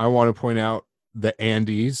fair. I want to point out the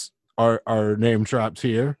Andes are name dropped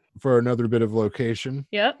here for another bit of location.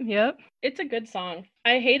 Yep. It's a good song.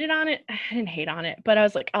 I hated on it. I didn't hate on it, but I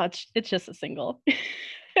was like, oh, it's just a single.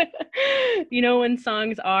 You know,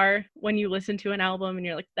 when you listen to an album and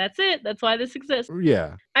you're like, that's it. That's why this exists.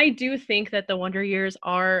 Yeah. I do think that the Wonder Years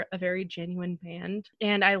are a very genuine band.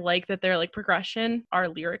 And I like that their like progression are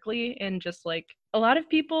lyrically, and just like a lot of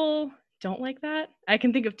people don't like that. I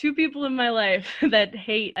can think of two people in my life that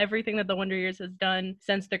hate everything that the Wonder Years has done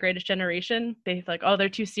since The Greatest Generation. They like, oh, they're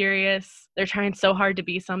too serious. They're trying so hard to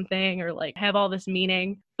be something, or like have all this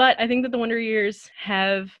meaning. But I think that the Wonder Years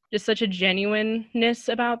have just such a genuineness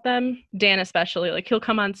about them. Dan especially, like, he'll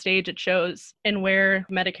come on stage at shows and wear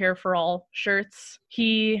Medicare for All shirts.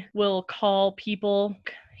 He will call people.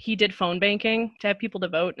 He did phone banking to have people to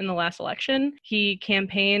vote in the last election. He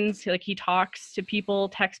campaigns, like he talks to people,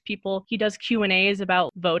 texts people. He does Q&As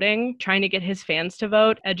about voting, trying to get his fans to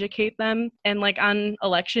vote, educate them. And like on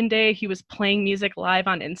election day, he was playing music live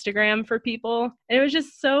on Instagram for people. And it was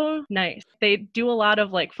just so nice. They do a lot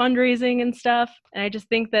of like fundraising and stuff. And I just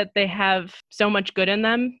think that they have so much good in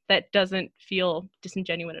them that doesn't feel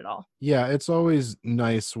disingenuous at all. Yeah, it's always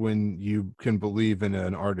nice when you can believe in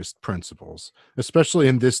an artist's principles, especially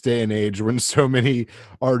in this day and age when so many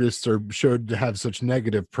artists are showed to have such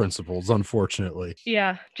negative principles, unfortunately.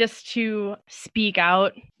 Yeah, just to speak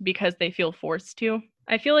out because they feel forced to.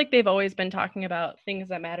 I feel like they've always been talking about things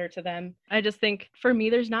that matter to them. I just think for me,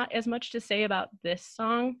 there's not as much to say about this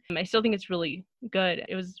song. I still think it's really good.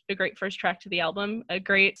 It was a great first track to the album, a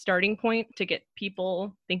great starting point to get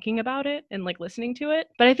people thinking about it and like listening to it.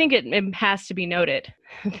 But I think it has to be noted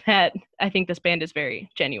that I think this band is very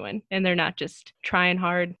genuine and they're not just trying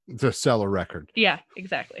hard. To sell a record. Yeah,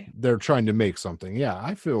 exactly. They're trying to make something. Yeah,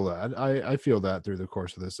 I feel that. I feel that through the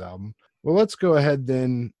course of this album. Well, let's go ahead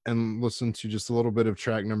then and listen to just a little bit of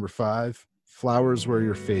track number 5, Flowers Where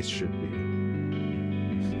Your Face Should Be.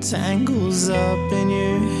 Tangles up in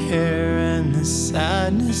your hair, and the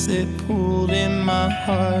sadness it pulled in my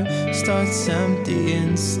heart starts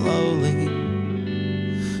emptying slowly.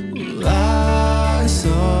 Well, I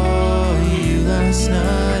saw you last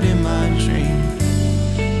night in my dream.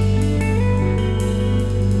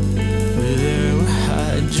 There were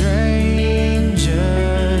hydrangeas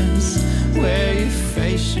where your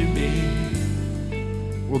face should be.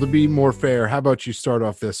 Well, to be more fair, how about you start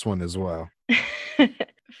off this one as well?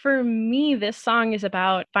 For me, this song is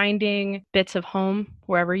about finding bits of home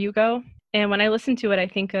wherever you go. And when I listen to it, I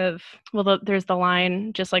think of, well, there's the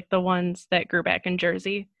line, just like the ones that grew back in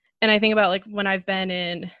Jersey. And I think about like when I've been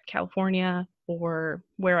in California or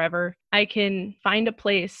wherever, I can find a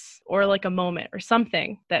place or like a moment or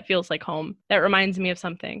something that feels like home, that reminds me of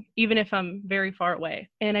something, even if I'm very far away.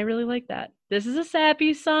 And I really like that. This is a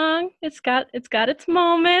sappy song. It's got its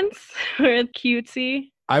moments where it's cutesy.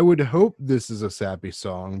 I would hope this is a sappy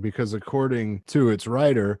song because according to its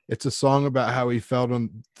writer, it's a song about how he felt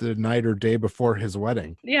on the night or day before his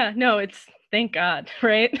wedding. Yeah, no, it's thank God,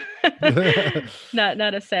 right?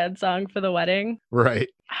 Not a sad song for the wedding. Right.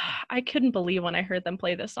 I couldn't believe when I heard them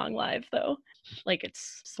play this song live though. Like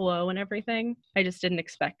it's slow and everything. I just didn't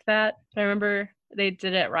expect that. I remember they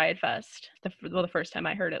did it at Riot Fest, the first time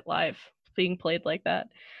I heard it live being played like that.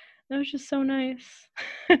 It was just so nice.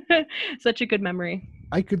 Such a good memory.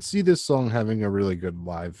 I could see this song having a really good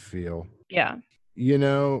live feel. Yeah. You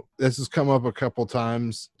know, this has come up a couple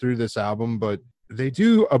times through this album, but they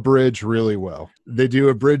do a bridge really well. They do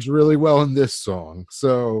a bridge really well in this song.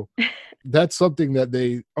 So that's something that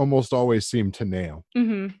they almost always seem to nail.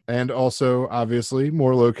 Mm-hmm. And also, obviously,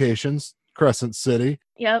 more locations, Crescent City.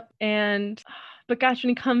 Yep. And, but gosh, when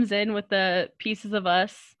he comes in with the Pieces of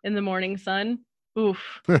Us in the Morning Sun,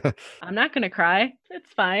 oof, I'm not going to cry.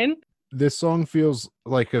 It's fine. This song feels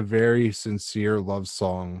like a very sincere love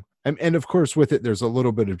song. And of course, with it, there's a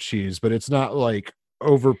little bit of cheese, but it's not like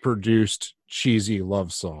overproduced, cheesy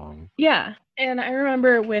love song. Yeah. And I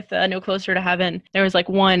remember with No Closer to Heaven, there was like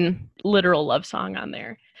one literal love song on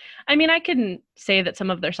there. I mean, I couldn't say that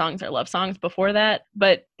some of their songs are love songs before that,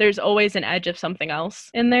 but there's always an edge of something else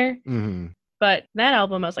in there. Mm-hmm. But that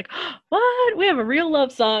album, I was like, what? We have a real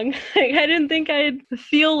love song. I didn't think I'd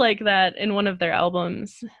feel like that in one of their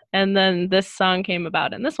albums. And then this song came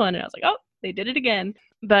about in this one, and I was like, oh, they did it again.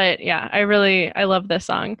 But yeah, I love this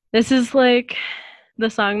song. This is like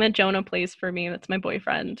the song that Jonah plays for me. That's my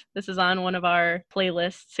boyfriend. This is on one of our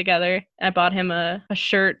playlists together. I bought him a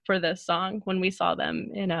shirt for this song when we saw them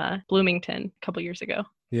in Bloomington a couple years ago.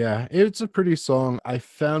 Yeah, it's a pretty song. I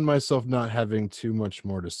found myself not having too much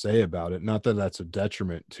more to say about it. Not that that's a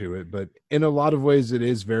detriment to it, but in a lot of ways, it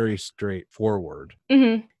is very straightforward.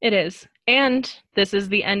 Mm-hmm. It is. And this is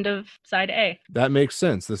the end of side A. That makes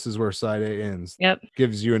sense. This is where side A ends. Yep.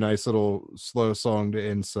 Gives you a nice little slow song to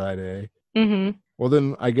end side A. Mm-hmm. Well,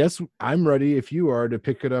 then I guess I'm ready if you are to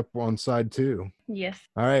pick it up on side 2. Yes.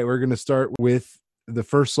 All right, we're going to start with the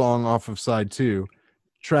first song off of side 2,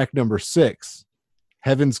 track number 6.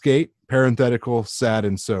 Heaven's Gate, parenthetical, sad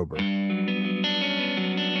and sober.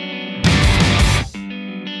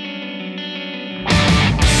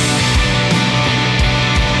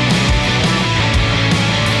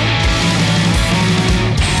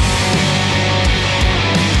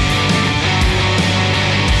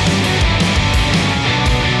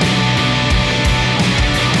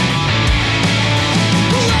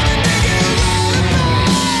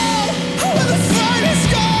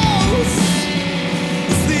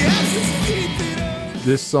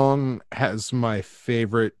 This song has my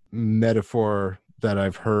favorite metaphor that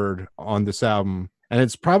I've heard on this album. And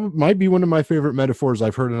it's probably might be one of my favorite metaphors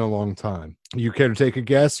I've heard in a long time. You care to take a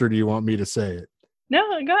guess, or do you want me to say it? No,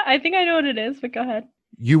 I think I know what it is, but go ahead.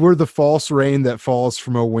 You were the false rain that falls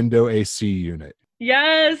from a window AC unit.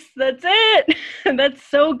 Yes, that's it. That's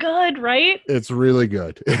so good, right? It's really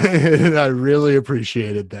good. I really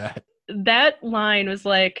appreciated that. that line was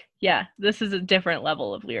like, yeah, this is a different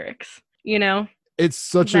level of lyrics. You know, It's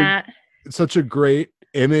such that a great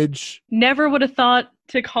image. never would have thought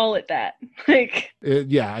to call it that. Like,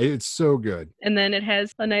 Yeah, it's so good. and then it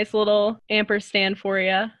has a nice little ampersand for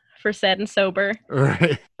you for sad and sober. All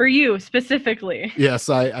right. For you specifically. Yes,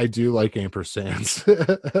 I do like ampersands.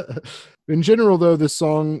 In general, though, this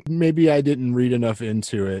song, maybe I didn't read enough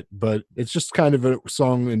into it, but it's just kind of a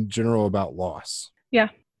song in general about loss. Yeah.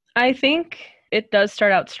 I think it does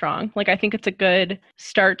start out strong. Like, I think it's a good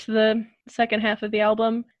start to the second half of the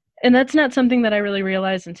album. And that's not something that I really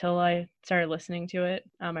realized until I started listening to it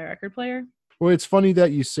on my record player. Well, it's funny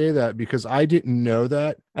that you say that because I didn't know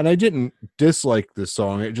that, and I didn't dislike this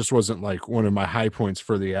song. It just wasn't like one of my high points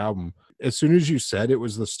for the album. As soon as you said it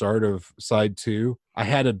was the start of side 2, I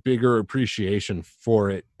had a bigger appreciation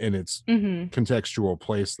for it in its contextual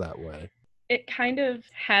place that way. It kind of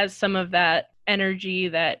has some of that energy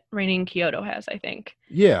that Raining Kyoto has, I think,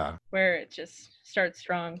 Yeah. where it just starts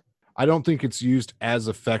strong. I don't think it's used as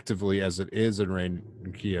effectively as it is in Rain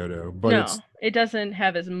in Kyoto, but No, it's it doesn't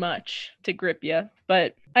have as much to grip you.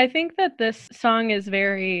 But I think that this song is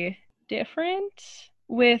very different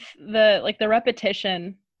with the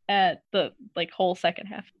repetition at the whole second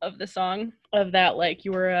half of the song of that, like,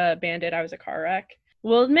 you were a bandit, I was a car wreck.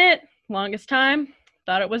 We'll admit, longest time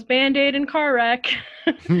thought it was Band-Aid and car wreck,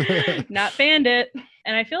 not bandit.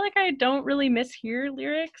 And I feel like I don't really mishear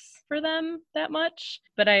lyrics for them that much,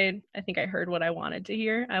 but I think I heard what I wanted to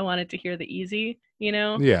hear. I wanted to hear the easy,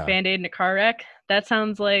 Yeah. Band-Aid and a car wreck. That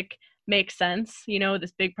sounds like makes sense,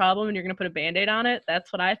 this big problem and you're going to put a Band-Aid on it.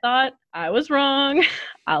 That's what I thought. I was wrong.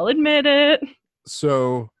 I'll admit it.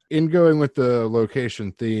 So in going with the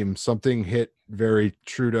location theme, something hit very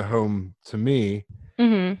true to home to me.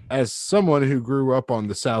 As someone who grew up on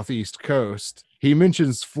the Southeast coast, he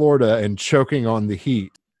mentions Florida and choking on the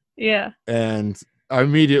heat. Yeah. And I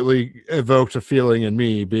immediately evoked a feeling in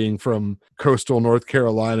me being from coastal North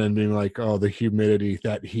Carolina and being like, oh, the humidity,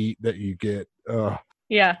 that heat that you get. Ugh.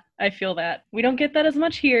 Yeah, I feel that. We don't get that as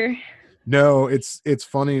much here. No, it's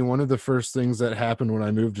funny. One of the first things that happened when I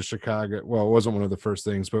moved to Chicago, well, it wasn't one of the first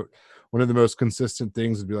things, but one of the most consistent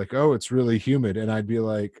things would be like, oh, it's really humid. And I'd be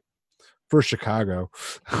like, for Chicago.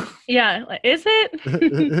 Yeah, is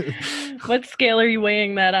it? What scale are you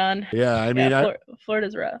weighing that on? Yeah, I mean,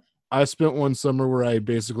 Florida's rough. I spent one summer where I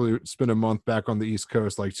basically spent a month back on the East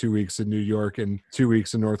Coast, like 2 weeks in New York and 2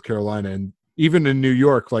 weeks in North Carolina. And even in New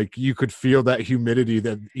York, like, you could feel that humidity,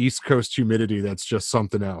 that East Coast humidity. That's just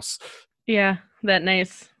something else. Yeah, that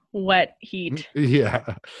nice wet heat.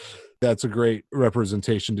 Yeah, that's a great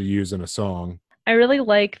representation to use in a song. I really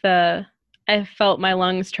like I felt my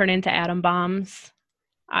lungs turn into atom bombs.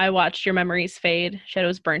 I watched your memories fade,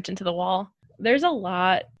 shadows burnt into the wall. There's a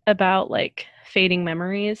lot about, like, fading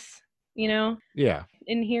memories, Yeah.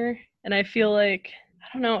 in here. And I feel like, I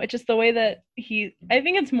don't know, it's just the way that I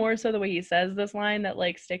think it's more so the way he says this line that,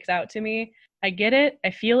 like, sticks out to me. I get it, I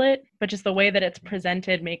feel it, but just the way that it's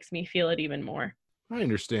presented makes me feel it even more. I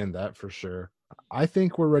understand that for sure. I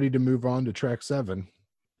think we're ready to move on to track 7.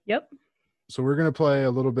 Yep. So we're going to play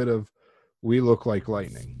a little bit of We Look Like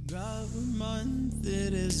Lightning. Drive a month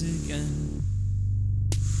it is again.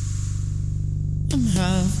 I'm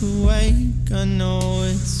half awake, I know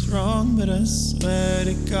it's wrong, but I swear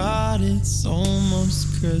to God it's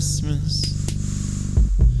almost Christmas.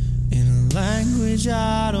 In a language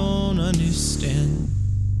I don't understand.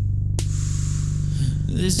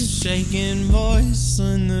 There's a shaking voice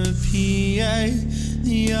on the PA.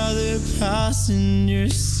 The other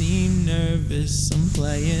passengers seem nervous. I'm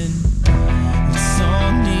playing the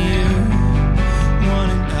song to you,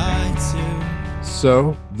 wanna die too.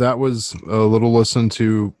 So that was a little listen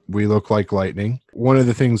to We Look Like Lightning. One of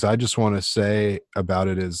the things I just want to say about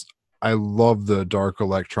it is I love the dark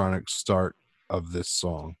electronic start of this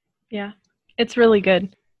song. Yeah. It's really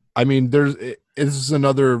good. I mean, this is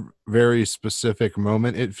another very specific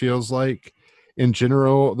moment, it feels like. In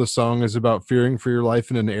general, the song is about fearing for your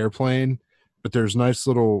life in an airplane, but there's nice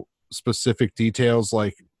little specific details,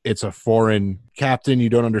 like it's a foreign captain. You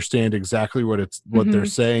don't understand exactly what they're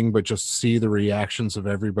saying, but just see the reactions of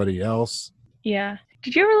everybody else. Yeah.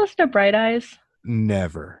 Did you ever listen to Bright Eyes?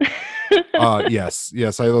 Never. Yes,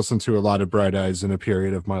 I listened to a lot of Bright Eyes in a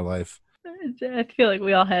period of my life. I feel like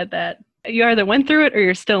we all had that. You either went through it or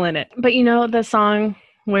you're still in it. But the song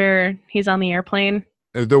where he's on the airplane?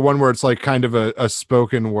 The one where it's like kind of a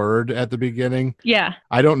spoken word at the beginning. Yeah.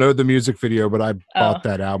 I don't know the music video, but I bought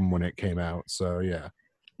that album when it came out. So yeah.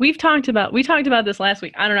 We talked about this last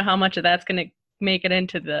week. I don't know how much of that's going to make it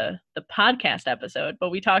into the podcast episode, but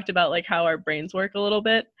we talked about, like, how our brains work a little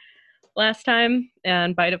bit. last time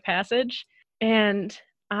and Bite of Passage. And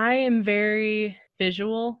I am very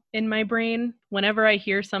visual in my brain. Whenever I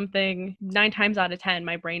hear something, 9 times out of 10,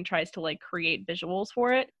 my brain tries to like create visuals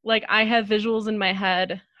for it. Like I have visuals in my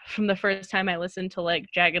head from the first time I listened to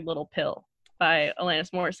like Jagged Little Pill by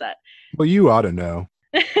Alanis Morissette. Well, you ought to know.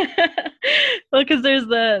 Well, because there's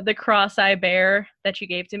the cross-eye bear that you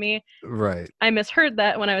gave to me. Right. I misheard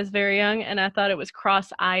that when I was very young, and I thought it was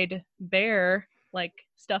cross-eyed bear, like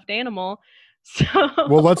stuffed animal. So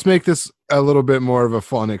Well, let's make this a little bit more of a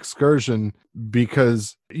fun excursion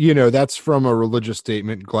because, that's from a religious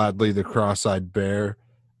statement, gladly the cross-eyed bear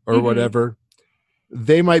or Mhm. whatever.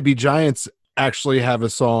 They Might Be Giants actually have a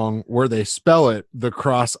song where they spell it the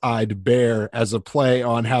cross-eyed bear as a play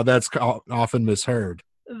on how that's often misheard.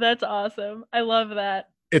 That's awesome. I love that.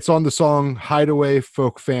 It's on the song Hideaway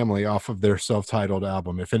Folk Family off of their self-titled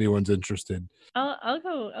album, if anyone's interested.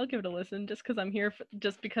 I'll give it a listen just because I'm here,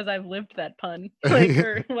 just because I've lived that pun, like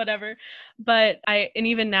or whatever. But and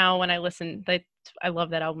even now when I listen, I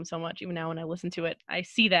love that album so much. Even now when I listen to it, I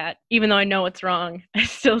see that even though I know it's wrong, I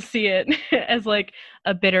still see it as like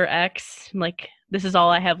a bitter ex. Like this is all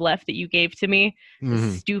I have left that you gave to me. This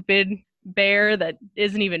Mhm. stupid bear that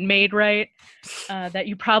isn't even made right, that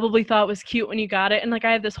you probably thought was cute when you got it. And like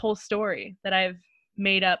I have this whole story that I've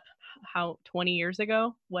made up 20 years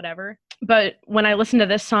ago, whatever. But when I listen to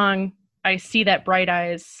this song, I see that Bright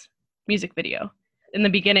Eyes music video in the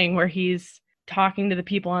beginning where he's talking to the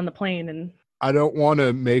people on the plane. And I don't want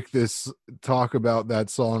to make this talk about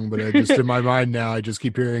that song, but I just in my mind now, I just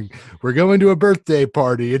keep hearing, we're going to a birthday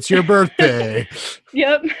party. It's your birthday.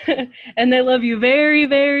 yep. And they love you very,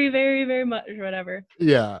 very, very, very much or whatever.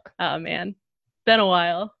 Yeah. Oh man, been a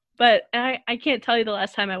while. But I can't tell you the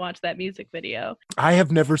last time I watched that music video. I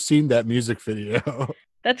have never seen that music video.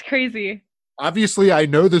 That's crazy. Obviously, I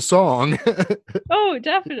know the song. Oh,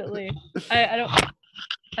 definitely. I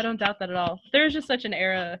don't doubt that at all. There's just such an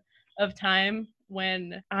era of time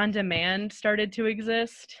when on demand started to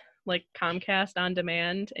exist, like Comcast on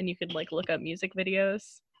demand, and you could like look up music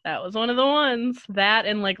videos. That was one of the ones. That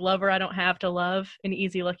and like Lover I Don't Have to Love and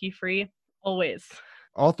Easy Lucky Free. Always.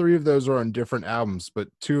 All 3 of those are on different albums, but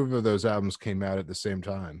 2 of those albums came out at the same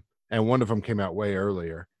time. And one of them came out way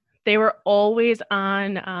earlier. They were always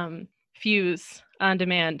on Fuse on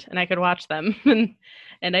demand, and I could watch them.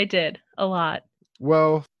 And I did a lot.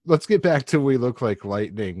 Well, let's get back to We Look Like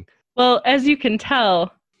Lightning. Well, as you can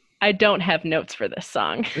tell, I don't have notes for this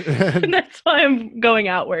song. And that's why I'm going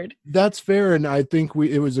outward. That's fair, and I think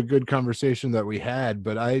it was a good conversation that we had,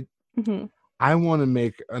 but I Mhm. want to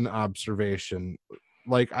make an observation.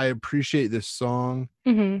 Like, I appreciate this song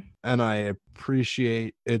Mhm. and I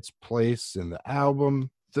appreciate its place in the album.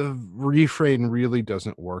 The refrain really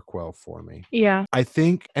doesn't work well for me. Yeah. I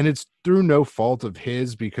think, and it's through no fault of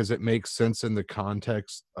his because it makes sense in the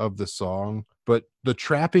context of the song, but the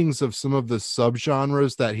trappings of some of the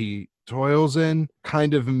subgenres that he toils in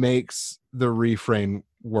kind of makes the refrain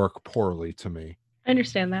work poorly to me. I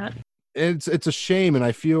understand that. It's a shame, and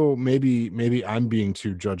I feel maybe I'm being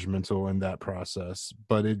too judgmental in that process,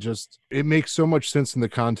 but it makes so much sense in the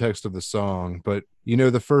context of the song. But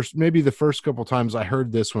the first couple times I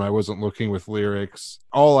heard this when I wasn't looking with lyrics,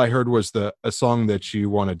 all I heard was a song that you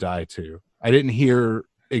want to die to. I didn't hear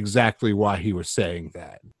exactly why he was saying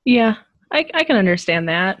that. Yeah, I can understand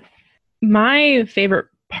that. My favorite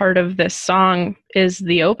part of this song is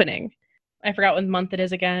the opening. I forgot what month it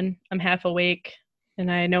is again. I'm half awake. And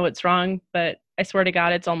I know it's wrong, but I swear to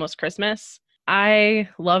God, it's almost Christmas. I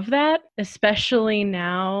love that, especially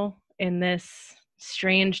now in this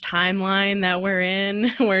strange timeline that we're in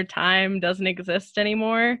where time doesn't exist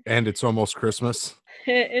anymore. And it's almost Christmas.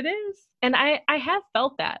 It is. And I have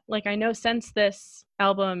felt that. Like, I know since this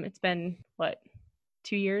album, it's been,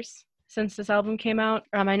 2 years since this album came out.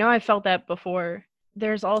 I know I felt that before.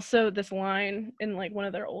 There's also this line in like one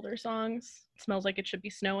of their older songs, Smells Like It Should Be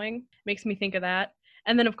Snowing. Makes me think of that.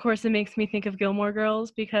 And then, of course, it makes me think of Gilmore Girls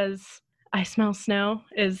because I Smell Snow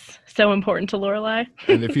is so important to Lorelai.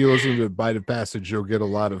 And if you listen to Bite of Passage, you'll get a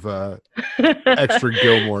lot of extra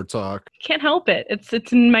Gilmore talk. Can't help it. It's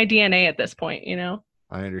in my DNA at this point,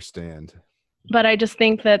 I understand. But I just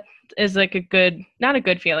think that is like not a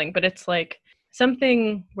good feeling, but it's like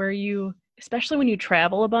something where you, especially when you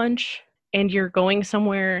travel a bunch and you're going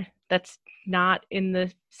somewhere that's not in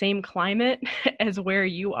the same climate as where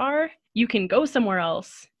you are, you can go somewhere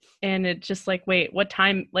else and it's just like, wait, what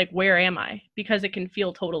time, like, where am I? Because it can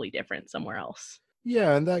feel totally different somewhere else.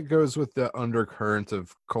 Yeah, and that goes with the undercurrent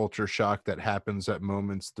of culture shock that happens at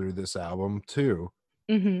moments through this album too.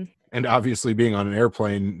 Mm-hmm. And obviously being on an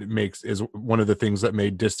airplane is one of the things that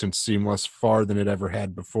made distance seem less far than it ever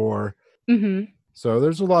had before. Mm-hmm. So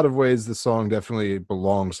there's a lot of ways the song definitely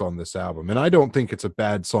belongs on this album. And I don't think it's a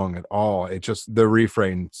bad song at all. It just, the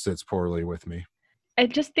refrain sits poorly with me. I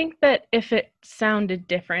just think that if it sounded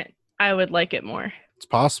different, I would like it more. It's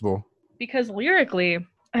possible. Because lyrically,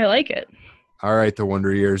 I like it. All right, the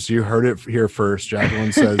Wonder Years. You heard it here first.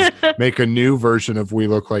 Jacqueline says, make a new version of We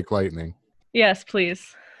Look Like Lightning. Yes,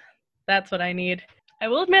 please. That's what I need. I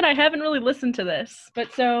will admit I haven't really listened to this.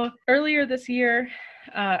 But so earlier this year,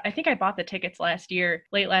 I think I bought the tickets late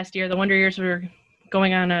last year. The Wonder Years were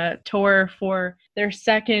going on a tour for their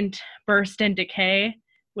second Burst and Decay,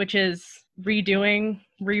 which is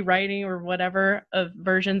rewriting, or whatever of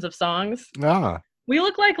versions of songs. Ah. We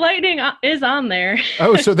Look Like Lightning is on there.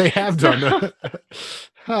 Oh, so they have done that.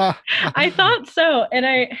 I thought so.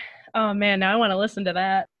 And oh man, now I want to listen to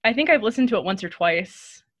that. I think I've listened to it once or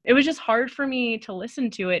twice. It was just hard for me to listen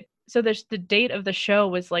to it. So the date of the show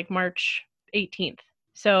was like March 18th.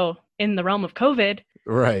 So in the realm of COVID,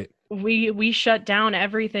 Right. we shut down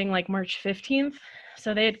everything like March 15th.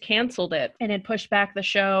 So they had canceled it and had pushed back the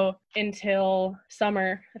show until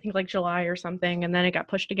summer, I think like July or something. And then it got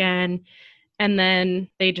pushed again. And then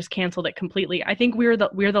they just canceled it completely. I think we're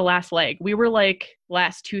the last leg. We were like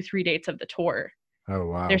last 2-3 dates of the tour. Oh,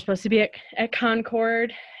 wow. They're supposed to be at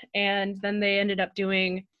Concord, and then they ended up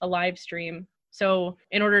doing a live stream. So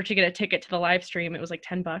in order to get a ticket to the live stream, it was like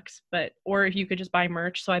 $10, or if you could just buy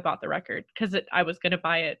merch. So I bought the record because I was going to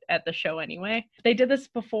buy it at the show anyway. They did this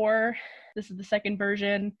before. This is the second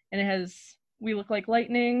version, and it has We Look Like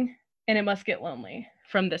Lightning and It Must Get Lonely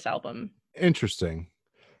from this album. Interesting.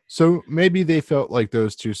 So maybe they felt like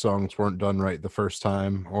those two songs weren't done right the first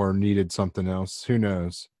time or needed something else. Who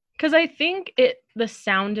knows? Because I think the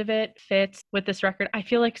sound of it fits with this record. I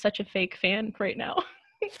feel like such a fake fan right now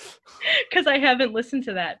because I haven't listened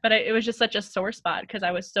to that. But it was just such a sore spot because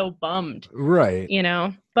I was so bummed, Right. you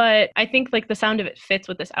know. But I think like the sound of it fits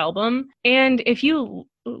with this album. And if you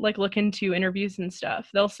like look into interviews and stuff,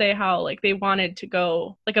 they'll say how like they wanted to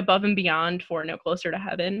go like above and beyond for No Closer to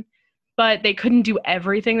Heaven, but they couldn't do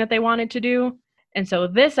everything that they wanted to do. And so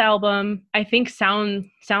this album, I think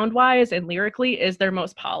sound-wise and lyrically is their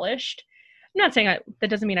most polished. I'm not saying that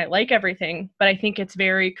doesn't mean I like everything, but I think it's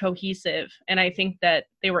very cohesive. And I think that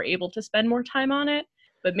they were able to spend more time on it,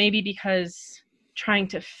 but maybe because trying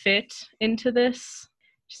to fit into this,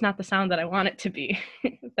 just not the sound that I want it to be,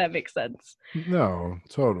 if that makes sense. No,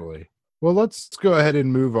 totally. Well, let's go ahead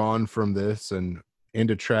and move on from this and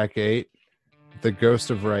into track 8, The Ghost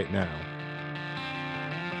of Right Now.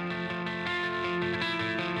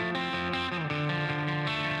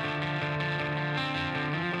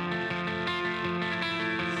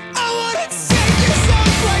 I wanna take you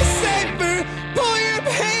someplace safer, pull your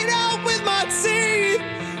pain out with my teeth.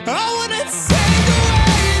 I wanna take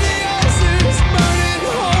away the ulcers, burning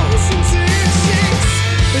holes into your cheeks.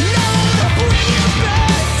 And I wanna bring you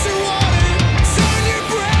back to water, turn your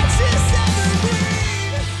branches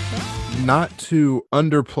evergreen. Not to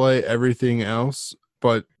underplay everything else,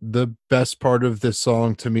 but the best part of this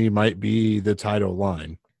song to me might be the title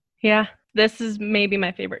line. Yeah, this is maybe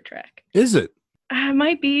my favorite track. Is it?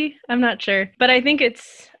 Might be. I'm not sure. But I think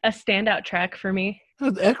it's a standout track for me.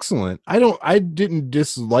 That's excellent. I didn't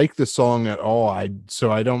dislike the song at all.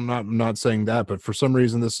 I'm not saying that, but for some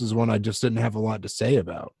reason this is one I just didn't have a lot to say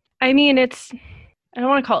about. I mean, I don't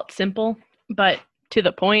want to call it simple, but to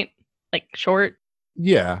the point, like short.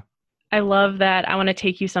 Yeah. I love that I want to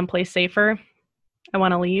take you someplace safer. I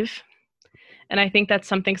want to leave. And I think that's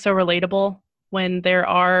something so relatable when there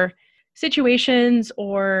are situations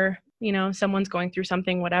or, you know, someone's going through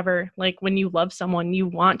something, whatever. Like when you love someone, you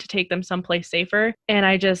want to take them someplace safer. And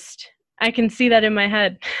I can see that in my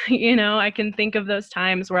head. You know, I can think of those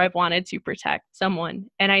times where I've wanted to protect someone.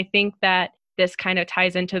 And I think that this kind of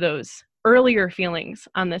ties into those earlier feelings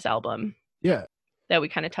on this album. Yeah. That we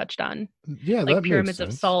kind of touched on. Yeah, like that Pyramids makes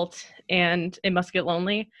of sense. Salt and It Must Get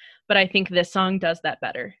Lonely. But I think this song does that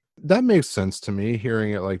better. That makes sense to me,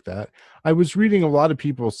 hearing it like that. I was reading a lot of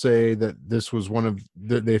people say that this was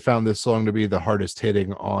they found this song to be the hardest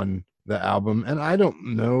hitting on the album. And I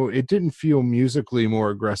don't know, it didn't feel musically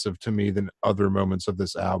more aggressive to me than other moments of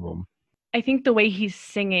this album. I think the way he's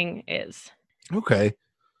singing is. Okay.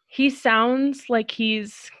 He sounds like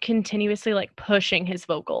he's continuously like pushing his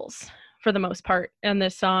vocals for the most part in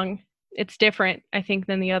this song. It's different, I think,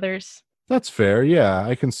 than the others. That's fair. Yeah,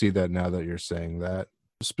 I can see that now that you're saying that.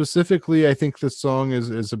 Specifically, I think this song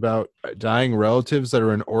is about dying relatives that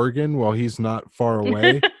are in Oregon while he's not far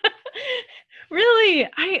away. Really?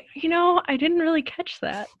 I didn't really catch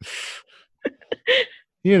that.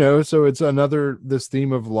 You know, so it's this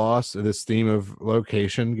theme of loss, this theme of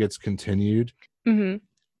location gets continued. Mm-hmm.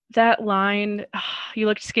 That line, you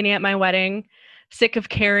looked skinny at my wedding, sick of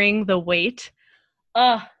carrying the weight.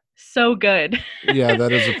 Oh, so good. Yeah,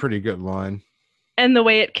 that is a pretty good line. And the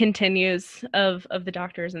way it continues of the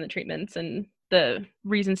doctors and the treatments and the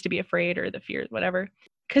reasons to be afraid or the fears, whatever.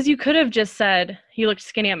 Because you could have just said, you looked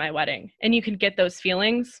skinny at my wedding, and you could get those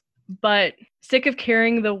feelings. But sick of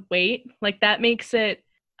carrying the weight, like that makes it,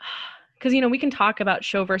 because, we can talk about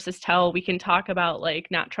show versus tell. We can talk about like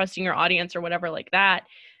not trusting your audience or whatever like that.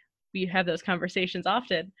 We have those conversations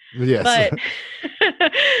often. Yes.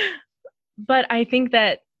 But but I think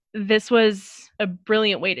that this was a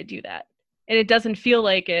brilliant way to do that. And it doesn't feel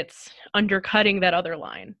like it's undercutting that other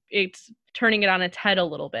line. It's turning it on its head a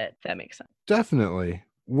little bit, if that makes sense. Definitely.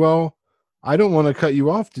 Well, I don't want to cut you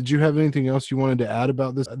off. Did you have anything else you wanted to add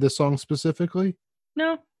about this song specifically?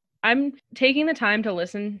 No, I'm taking the time to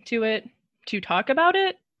listen to it, to talk about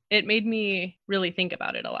it. It made me really think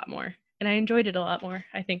about it a lot more. And I enjoyed it a lot more,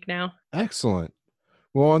 I think, now. Excellent.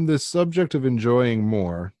 Well, on this subject of enjoying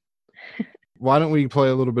more, why don't we play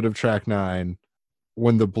a little bit of track 9,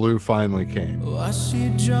 When the Blue Finally Came? Watched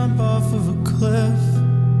you jump off of a cliff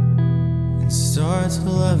and start to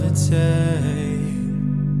levitate.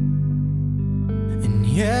 And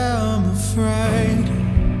yeah, I'm afraid,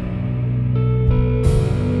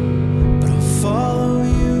 but I'll follow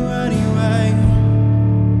you anyway.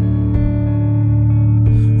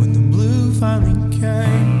 When the blue finally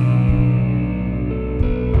came,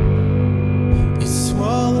 it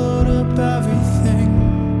swallowed up everything.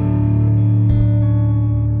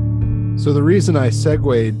 So the reason I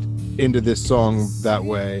segued into this song that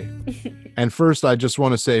way, and first I just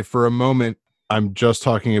want to say for a moment, I'm just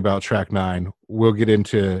talking about track 9. We'll get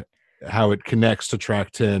into how it connects to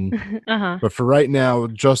track 10. Uh-huh. But for right now,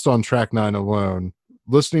 just on track 9 alone,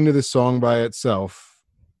 listening to this song by itself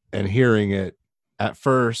and hearing it, at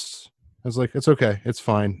first, I was like, it's okay. It's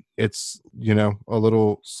fine. It's, a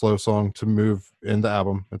little slow song to move in the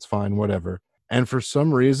album. It's fine, whatever. And for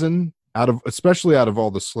some reason, especially out of all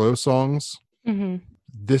the slow songs, Mm-hmm.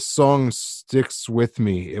 this song sticks with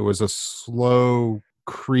me. It was a slow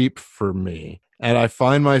creep for me. And I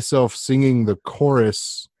find myself singing the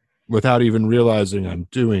chorus without even realizing I'm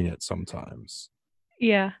doing it sometimes.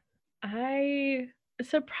 Yeah. I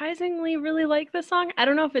surprisingly really like this song. I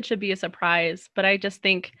don't know if it should be a surprise, but I just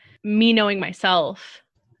think me knowing myself,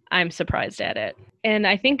 I'm surprised at it. And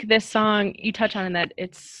I think this song, you touch on that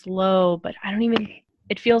it's slow, but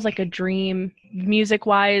it feels like a dream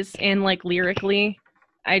music-wise and like lyrically.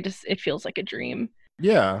 It feels like a dream.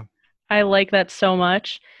 Yeah. I like that so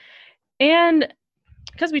much. And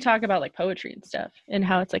because we talk about like poetry and stuff and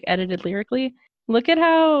how it's like edited lyrically, look at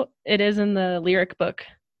how it is in the lyric book,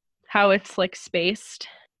 how it's like spaced.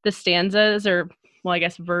 The stanzas I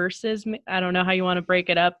guess verses, I don't know how you want to break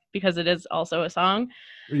it up because it is also a song.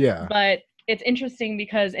 Yeah. But it's interesting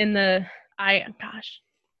because I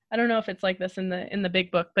don't know if it's like this in the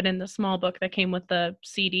big book, but in the small book that came with the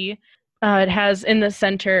CD, it has in the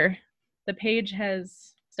center, the page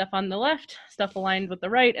has stuff on the left, stuff aligned with the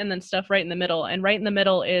right, and then stuff right in the middle. And right in the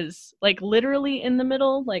middle is like literally in the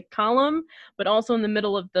middle, like column, but also in the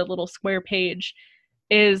middle of the little square page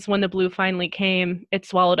is when the blue finally came, it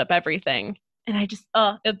swallowed up everything. And I just,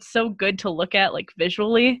 it's so good to look at like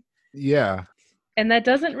visually. Yeah. And they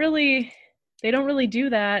don't really do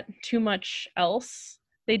that too much else.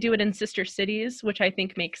 They do it in Sister Cities, which I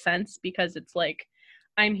think makes sense because it's like,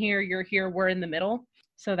 I'm here, you're here, we're in the middle.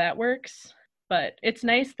 So that works. But it's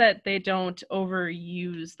nice that they don't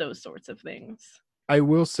overuse those sorts of things. I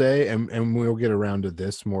will say, and we'll get around to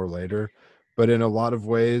this more later, but in a lot of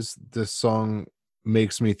ways, this song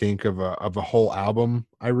makes me think of a whole album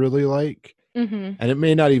I really like. Mm-hmm. And it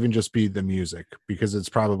may not even just be the music because it's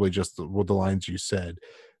probably just the lines you said.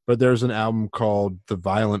 But there's an album called The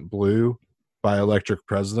Violent Blue by Electric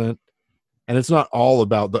President. And it's not all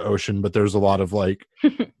about the ocean, but there's a lot of like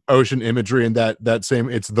ocean imagery and that same,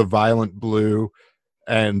 it's the violent blue.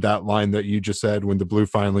 And that line that you just said, when the blue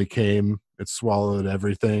finally came, it swallowed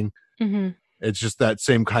everything. Mm-hmm. It's just that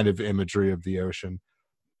same kind of imagery of the ocean.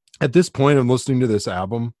 At this point, I'm listening to this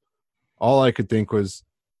album. All I could think was,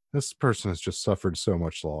 this person has just suffered so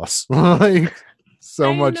much loss. Like,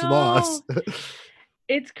 so I much know. loss.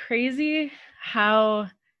 It's crazy how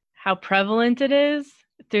prevalent it is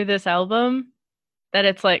through this album that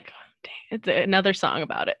it's like, dang, it's another song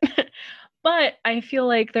about it. But I feel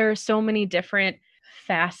like there are so many different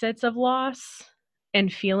facets of loss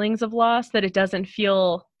and feelings of loss that it doesn't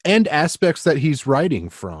feel And aspects that he's writing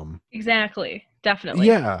from. exactly. Definitely.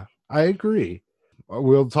 Yeah, I agree.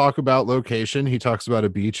 We'll talk about location. He talks about a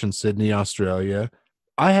beach in Sydney, Australia.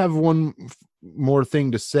 I have one more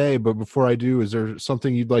thing to say, but before I do, is there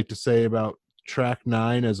something you'd like to say about track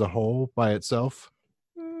 9 as a whole by itself?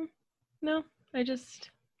 No, I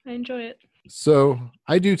enjoy it. So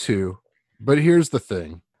I do too, but here's the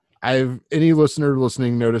thing. Any listener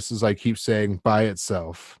listening notices I keep saying by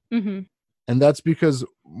itself. Mm-hmm. And that's because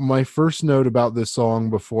my first note about this song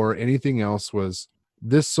before anything else was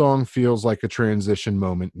this song feels like a transition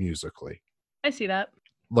moment musically. I see that.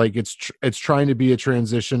 Like it's trying to be a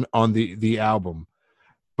transition on the album.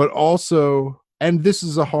 But also, and this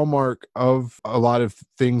is a hallmark of a lot of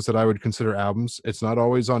things that I would consider albums. It's not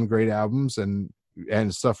always on great albums, and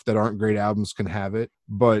stuff that aren't great albums can have it.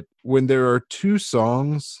 But when there are two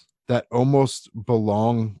songs that almost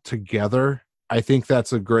belong together, I think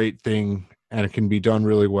that's a great thing, and it can be done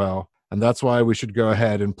really well. And that's why we should go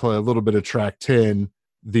ahead and play a little bit of track 10,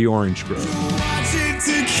 The Orange Grove. Watch it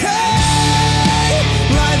decay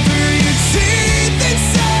right through your teeth and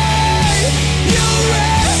say you'll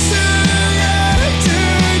resurrect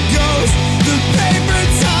your ghost. The paper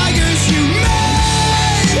tigers you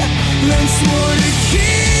made, then swore to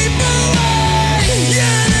keep away.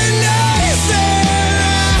 You're the knife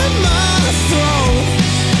there at my throat.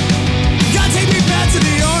 God, take me back to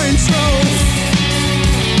the orange grove.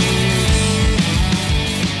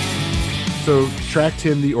 So track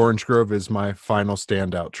 10, The Orange Grove, is my final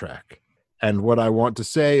standout track. And what I want to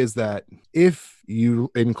say is that if you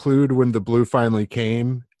include When the Blue Finally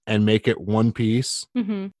Came and make it one piece,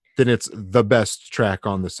 Mm-hmm. then it's the best track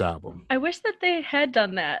on this album. I wish that they had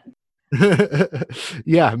done that.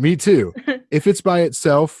 Yeah, me too. If it's by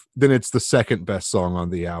itself, then it's the second best song on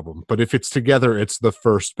the album. But if it's together, it's the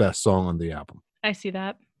first best song on the album. I see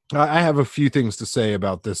that. I have a few things to say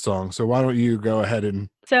about this song, so why don't you go ahead and...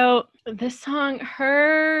 So this song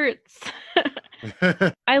hurts.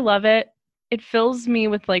 I love it. It fills me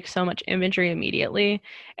with like so much imagery immediately.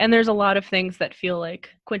 And there's a lot of things that feel like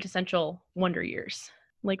quintessential Wonder Years,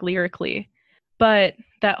 like lyrically. But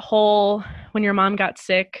that whole, when your mom got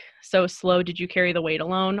sick, so slow, did you carry the weight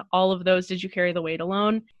alone? All of those, did you carry the weight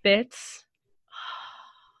alone? Bits.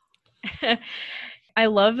 I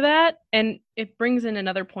love that. And it brings in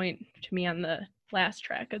another point to me on the last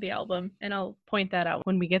track of the album. And I'll point that out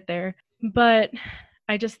when we get there. But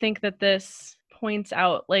I just think that this points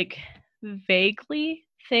out like vaguely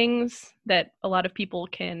things that a lot of people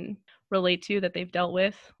can relate to, that they've dealt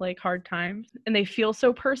with, like hard times. And they feel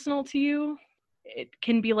so personal to you. It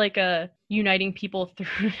can be like a uniting people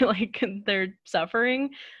through like their suffering,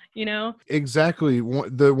 you know? Exactly.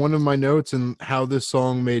 One of my notes and how this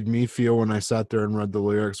song made me feel when I sat there and read the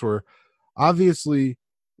lyrics were, obviously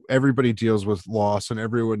everybody deals with loss and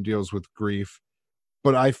everyone deals with grief,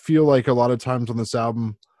 but I feel like a lot of times on this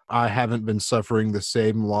album I haven't been suffering the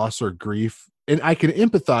same loss or grief, and I can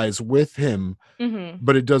empathize with him,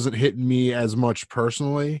 but it doesn't hit me as much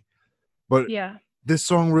personally. But Yeah. this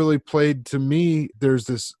song really played to me. There's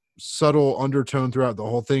this subtle undertone throughout the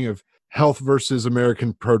whole thing of health versus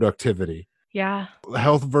American productivity, Yeah.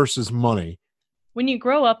 health versus money. When you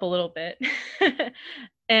grow up a little bit,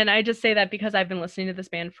 and I just say that because I've been listening to this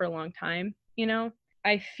band for a long time, you know,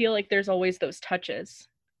 I feel like there's always those touches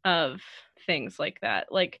of things like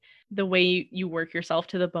that, like the way you work yourself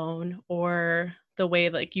to the bone, or the way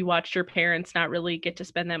like you watched your parents not really get to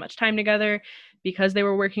spend that much time together because they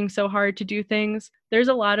were working so hard to do things. There's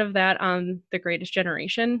a lot of that on The Greatest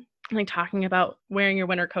Generation, like talking about wearing your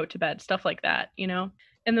winter coat to bed, stuff like that, you know?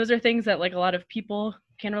 And those are things that like a lot of people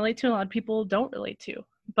can relate to, a lot of people don't relate to.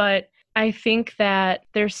 But I think that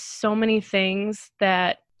there's so many things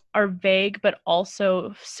that are vague, but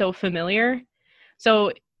also so familiar.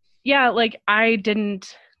 So yeah, like I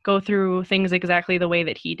didn't go through things exactly the way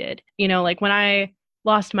that he did. You know, like when I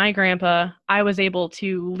lost my grandpa, I was able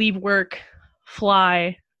to leave work,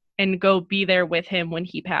 fly, and go be there with him when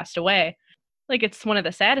he passed away. Like it's one of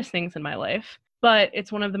the saddest things in my life, but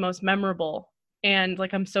it's one of the most memorable. And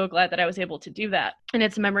like, I'm so glad that I was able to do that. And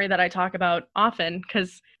it's a memory that I talk about often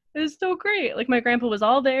because it was so great. Like my grandpa was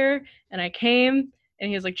all there and I came and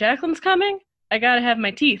he was like, Jacqueline's coming. I got to have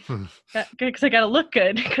my teeth because I got to look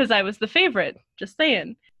good because I was the favorite, just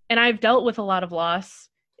saying. And I've dealt with a lot of loss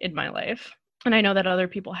in my life. And I know that other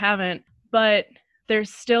people haven't, but there's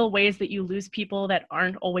still ways that you lose people that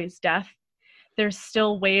aren't always death. There's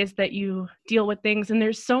still ways that you deal with things. And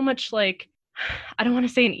there's so much like, I don't want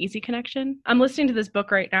to say an easy connection. I'm listening to this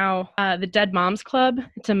book right now, The Dead Moms Club.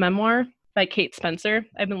 It's a memoir by Kate Spencer.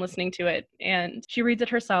 I've been listening to it and she reads it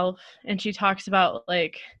herself and she talks about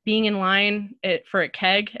like being in line for a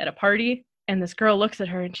keg at a party. And this girl looks at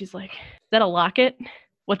her and she's like, is that a locket?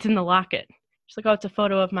 What's in the locket? She's like, oh, it's a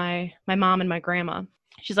photo of my mom and my grandma.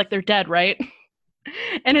 She's like, they're dead, right?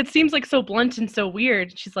 And it seems like so blunt and so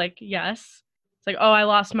weird. She's like, yes. It's like, oh, I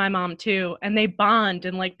lost my mom too. And they bond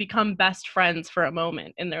and like become best friends for a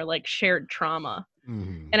moment in their like shared trauma.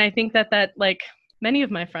 Mhm. And I think that like many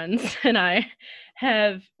of my friends and I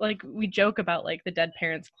have like, we joke about like the Dead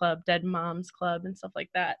Parents Club, Dead Moms Club, and stuff like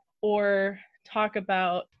that. Or talk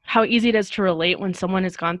about how easy it is to relate when someone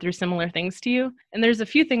has gone through similar things to you. And there's a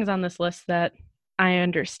few things on this list that I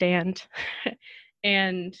understand.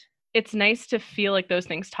 And it's nice to feel like those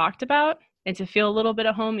things talked about and to feel a little bit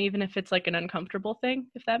at home, even if it's like an uncomfortable thing,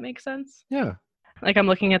 if that makes sense. Yeah. Like I'm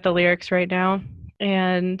looking at the lyrics right now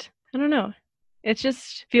and I don't know. It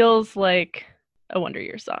just feels like a Wonder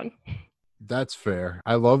Years song. That's fair.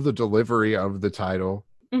 I love the delivery of the title.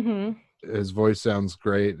 Mm-hmm. His voice sounds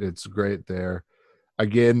great. It's great there.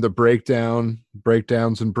 Again, the breakdowns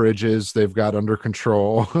and bridges they've got under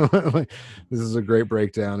control. This is a great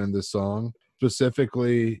breakdown in this song.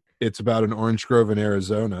 Specifically, it's about an orange grove in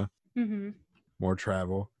Arizona. Mm-hmm. More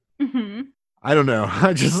travel. Mm-hmm. I don't know.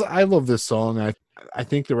 I love this song. I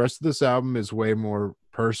think the rest of this album is way more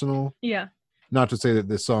personal. Yeah. Not to say that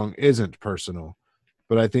this song isn't personal,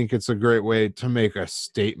 but I think it's a great way to make a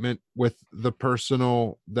statement with the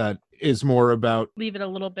personal that is more about Leave it a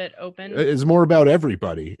little bit open. is more about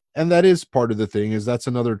everybody. And that is part of the thing, is that's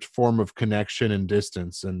another form of connection and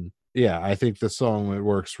distance. And yeah, I think the song, it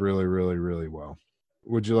works really, really, really well.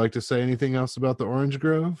 Would you like to say anything else about the Orange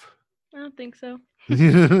Grove? I don't think so.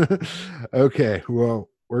 Okay, well,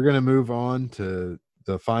 we're going to move on to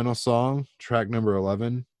the final song, track number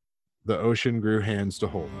 11, The Ocean Grew Hands to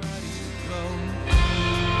Hold.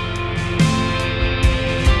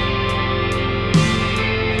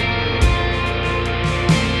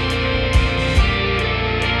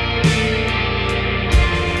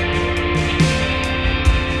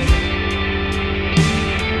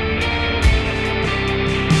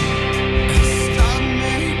 Stop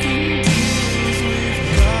making deals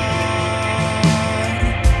with God.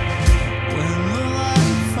 When will I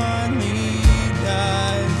finally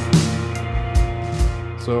die?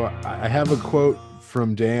 So I have a quote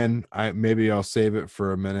from Dan. Maybe I'll save it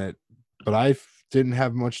for a minute, but didn't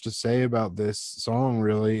have much to say about this song,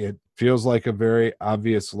 really. It feels like a very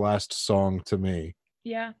obvious last song to me.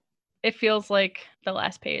 Yeah. It feels like the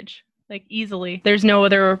last page, like easily. There's no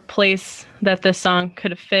other place that this song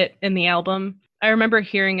could have fit in the album. I remember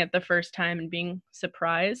hearing it the first time and being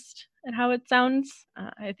surprised at how it sounds.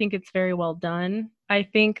 I think it's very well done. I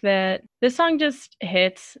think that this song just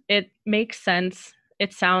hits. It makes sense.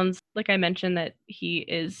 It sounds like I mentioned that he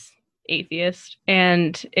is atheist,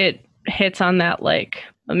 and it hits on that like,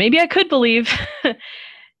 well, maybe I could believe.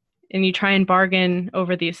 And you try and bargain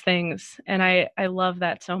over these things. And I love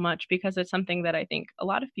that so much because it's something that I think a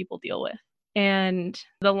lot of people deal with. And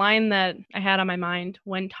the line that I had on my mind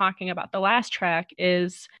when talking about the last track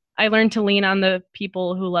is, I learned to lean on the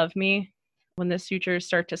people who love me when the sutures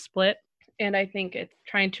start to split. And I think it's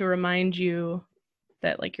trying to remind you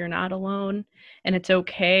that like you're not alone and it's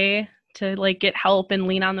okay to like get help and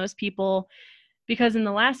lean on those people. Because in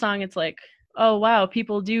the last song, it's like, oh, wow,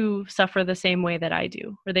 people do suffer the same way that I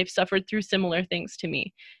do, or they've suffered through similar things to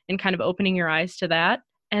me, and kind of opening your eyes to that.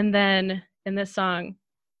 And then in this song,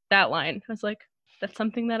 that line, I was like, that's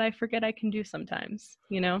something that I forget I can do sometimes,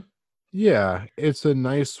 you know? Yeah, it's a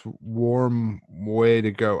nice, warm way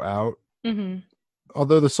to go out. Mm-hmm.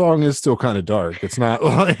 Although the song is still kind of dark. It's not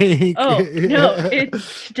like... Oh, no,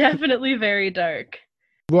 it's definitely very dark.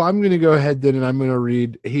 Well, I'm going to go ahead then and I'm going to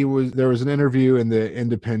read. There was an interview in the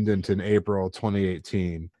Independent in April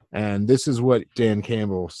 2018, and this is what Dan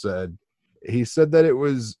Campbell said. He said that it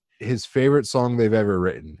was his favorite song they've ever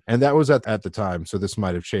written, and that was at the time, so this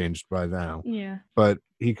might have changed by now. Yeah. But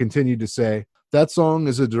he continued to say, that song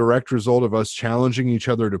is a direct result of us challenging each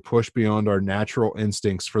other to push beyond our natural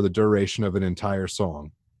instincts for the duration of an entire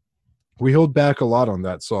song. We hold back a lot on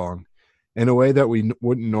that song in a way that we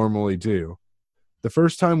wouldn't normally do. The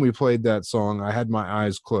first time we played that song, I had my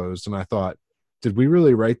eyes closed and I thought, did we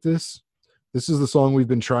really write this? This is the song we've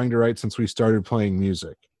been trying to write since we started playing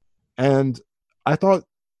music. And I thought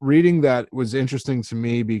reading that was interesting to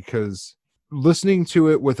me because listening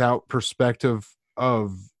to it without perspective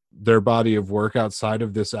of their body of work outside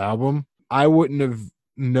of this album, I wouldn't have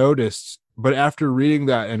noticed. But after reading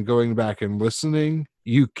that and going back and listening,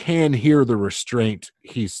 you can hear the restraint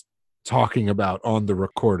he's talking about on the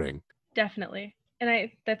recording. Definitely.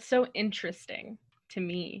 And that's so interesting to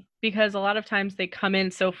me because a lot of times they come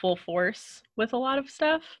in so full force with a lot of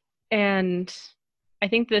stuff. And I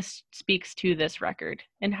think this speaks to this record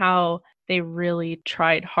and how they really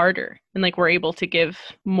tried harder and like were able to give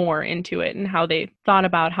more into it and how they thought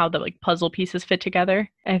about how the like puzzle pieces fit together.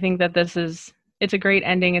 I think that this is It's a great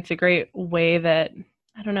ending. It's a great way that,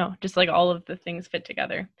 I don't know, just like all of the things fit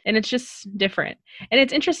together. And it's just different. And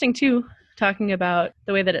it's interesting too, talking about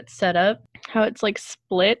the way that it's set up, how it's like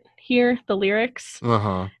split here, the lyrics.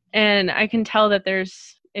 Uh-huh. And I can tell that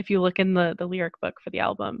there's, if you look in the lyric book for the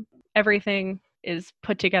album, everything is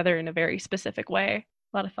put together in a very specific way.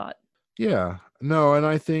 A lot of thought. Yeah. No, and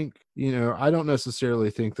I think, I don't necessarily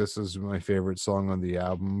think this is my favorite song on the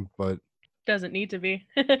album, but Doesn't need to be.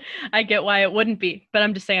 I get why it wouldn't be, but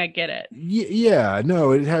I'm just saying I get it. yeah,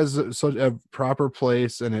 no, it has such a proper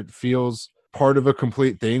place and it feels part of a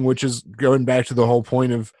complete thing, which is going back to the whole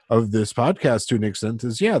point of this podcast to an extent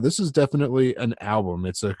is, yeah, this is definitely an album.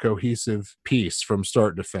 It's a cohesive piece from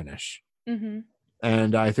start to finish. Mm-hmm.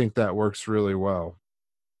 And I think that works really well.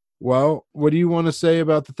 Well, what do you want to say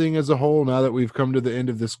about the thing as a whole now that we've come to the end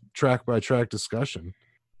of this track by track discussion?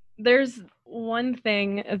 There's one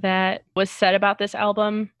thing that was said about this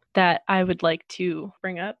album that I would like to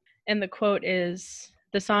bring up. And the quote is,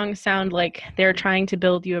 "The songs sound like they're trying to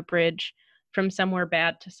build you a bridge from somewhere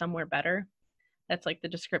bad to somewhere better." That's like the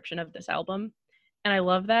description of this album. And I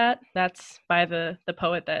love that. That's by the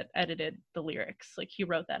poet that edited the lyrics. Like, he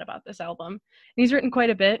wrote that about this album. And he's written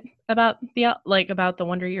quite a bit about about the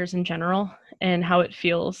Wonder Years in general and how it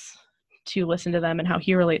feels to listen to them and how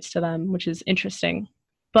he relates to them, which is interesting.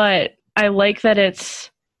 But I like that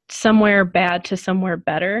it's somewhere bad to somewhere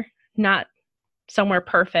better, not somewhere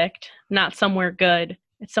perfect, not somewhere good.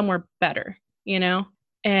 It's somewhere better,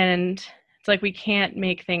 And it's like we can't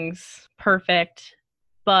make things perfect,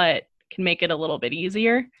 but can make it a little bit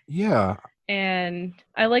easier. Yeah. And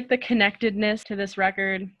I like the connectedness to this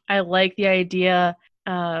record. I like the idea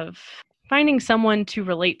of finding someone to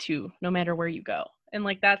relate to no matter where you go. And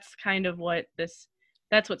like that's kind of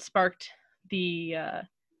that's what sparked the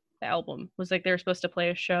album. Was like they were supposed to play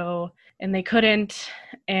a show and they couldn't,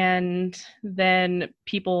 and then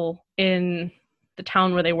people in the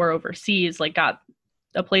town where they were overseas like got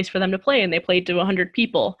a place for them to play, and they played to 100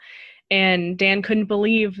 people. And Dan couldn't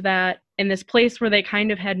believe that in this place where they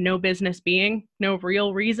kind of had no business being, no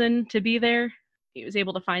real reason to be there, he was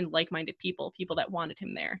able to find like-minded people that wanted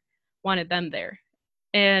him there, wanted them there.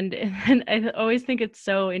 And I always think it's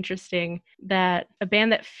so interesting that a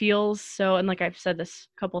band that feels so, and like I've said this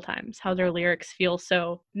a couple times, how their lyrics feel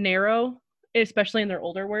so narrow, especially in their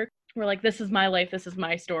older work. We're like, this is my life, this is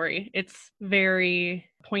my story. It's very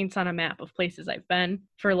points on a map of places I've been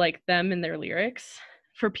for like them and their lyrics.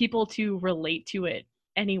 For people to relate to it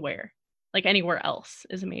anywhere, like anywhere else,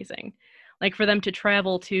 is amazing. Like for them to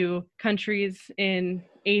travel to countries in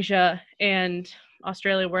Asia and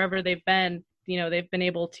Australia, wherever they've been, they've been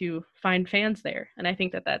able to find fans there. And I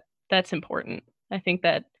think that's important. I think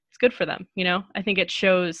that it's good for them. I think it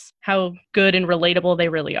shows how good and relatable they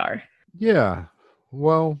really are. Yeah.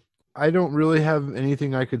 Well, I don't really have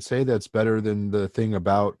anything I could say that's better than the thing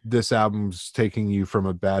about this album's taking you from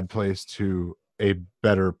a bad place to a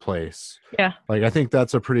better place. Yeah. Like, I think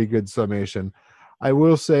that's a pretty good summation. I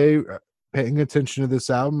will say, paying attention to this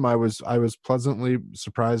album, I was pleasantly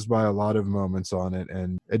surprised by a lot of moments on it,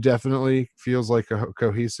 and it definitely feels like a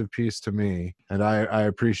cohesive piece to me, and I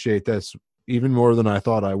appreciate this even more than I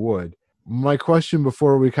thought I would. My question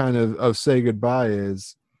before we kind of say goodbye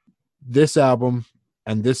is, this album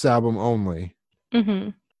and this album only, Mm-hmm.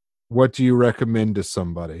 what do you recommend to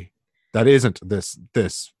somebody that isn't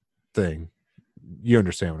this thing? You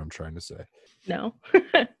understand what I'm trying to say? No.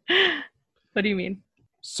 What do you mean?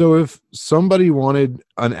 So if somebody wanted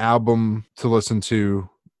an album to listen to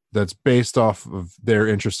that's based off of their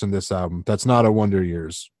interest in this album, that's not a Wonder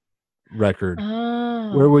Years record,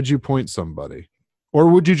 where would you point somebody? Or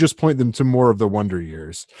would you just point them to more of the Wonder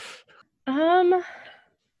Years?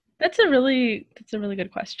 That's a really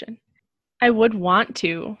good question. I would want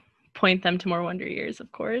to point them to more Wonder Years,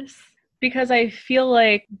 of course, because I feel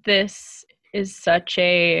like this is such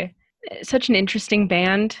an interesting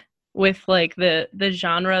band with like the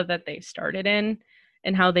genre that they started in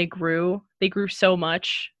and how they grew so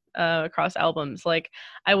much across albums. Like,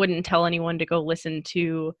 I wouldn't tell anyone to go listen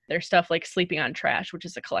to their stuff like Sleeping on Trash, which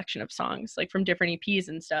is a collection of songs like from different EPs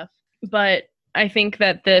and stuff. But I think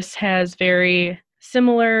that this has very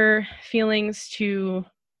similar feelings to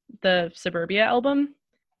the Suburbia album,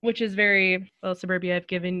 which is very, well, Suburbia, I've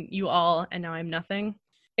given you all and now I'm nothing.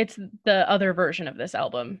 It's the other version of this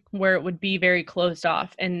album where it would be very closed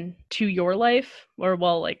off and to your life, or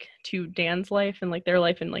well, like to Dan's life and like their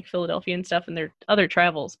life in like Philadelphia and stuff and their other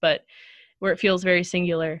travels, but where it feels very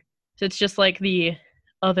singular. So it's just like the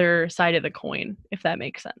other side of the coin, if that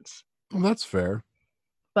makes sense. Well, that's fair.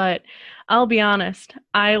 But I'll be honest,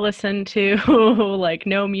 I listen to like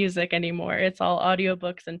no music anymore. It's all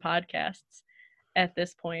audiobooks and podcasts. at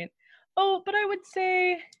this point. Oh, but I would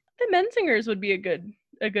say the Menzingers would be a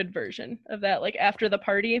good version of that. Like after the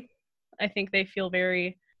party, I think they feel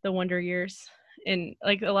very the Wonder Years, and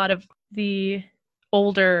like a lot of the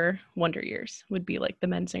older Wonder Years would be like the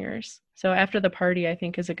Menzingers. So after the party, I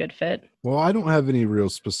think is a good fit. Well, I don't have any real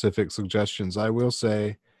specific suggestions. I will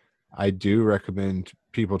say I do recommend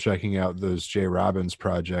people checking out those J. Robbins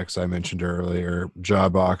projects I mentioned earlier,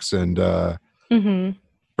 Jawbox and Mm-hmm.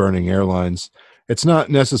 Burning Airlines. It's not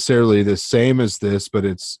necessarily the same as this, but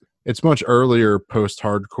it's much earlier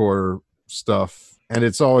post-hardcore stuff, and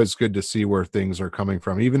it's always good to see where things are coming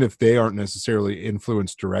from, even if they aren't necessarily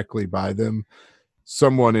influenced directly by them.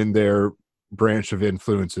 Someone in their branch of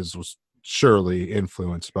influences was surely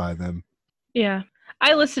influenced by them. Yeah.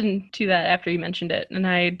 I listened to that after you mentioned it, and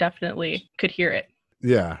I definitely could hear it.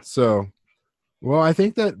 Yeah. So, well, I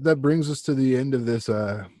think that brings us to the end of this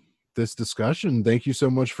this discussion. Thank you so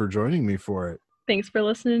much for joining me for it. Thanks for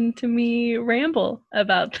listening to me ramble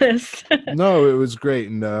about this. No, it was great,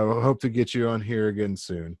 and hope to get you on here again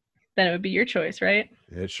soon. Then it would be your choice, right?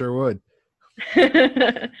 It sure would.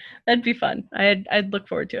 That'd be fun. I'd look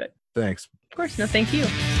forward to it. Thanks. Of course. No, thank you.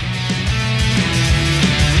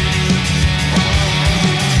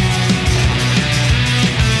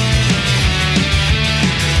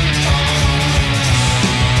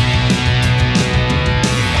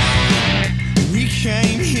 We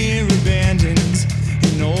came here abandoned,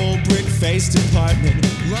 an old brick-faced apartment.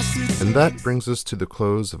 And that brings us to the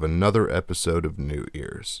close of another episode of New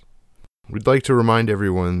Ears. We'd like to remind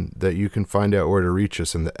everyone that you can find out where to reach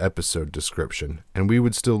us in the episode description, and we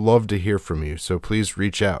would still love to hear from you, so please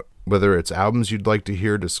reach out. Whether it's albums you'd like to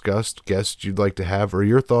hear discussed, guests you'd like to have, or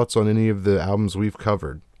your thoughts on any of the albums we've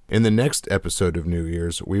covered. In the next episode of New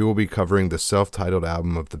Ears, we will be covering the self-titled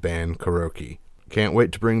album of the band Kuroki. Can't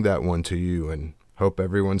wait to bring that one to you, and hope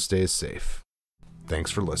everyone stays safe.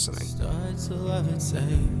 Thanks for listening. Start to love it, say.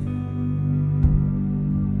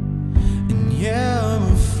 And yeah,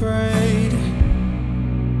 I'm afraid,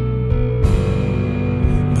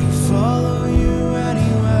 but I follow you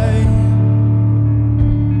anyway.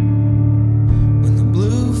 When the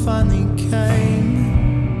blue finally came,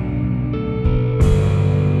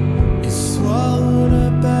 it swallowed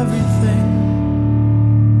up everything.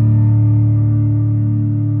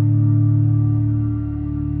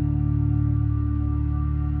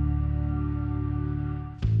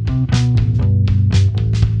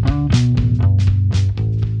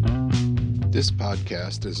 This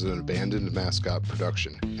podcast is an Abandoned Mascot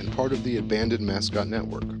production and part of the Abandoned Mascot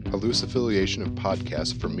Network, a loose affiliation of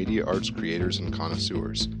podcasts for media arts creators and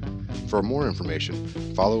connoisseurs. For more information,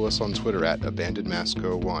 follow us on Twitter at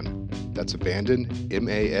AbandonedMasco1. That's Abandoned,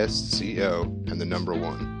 MASCO, and the number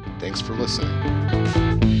 1. Thanks for listening.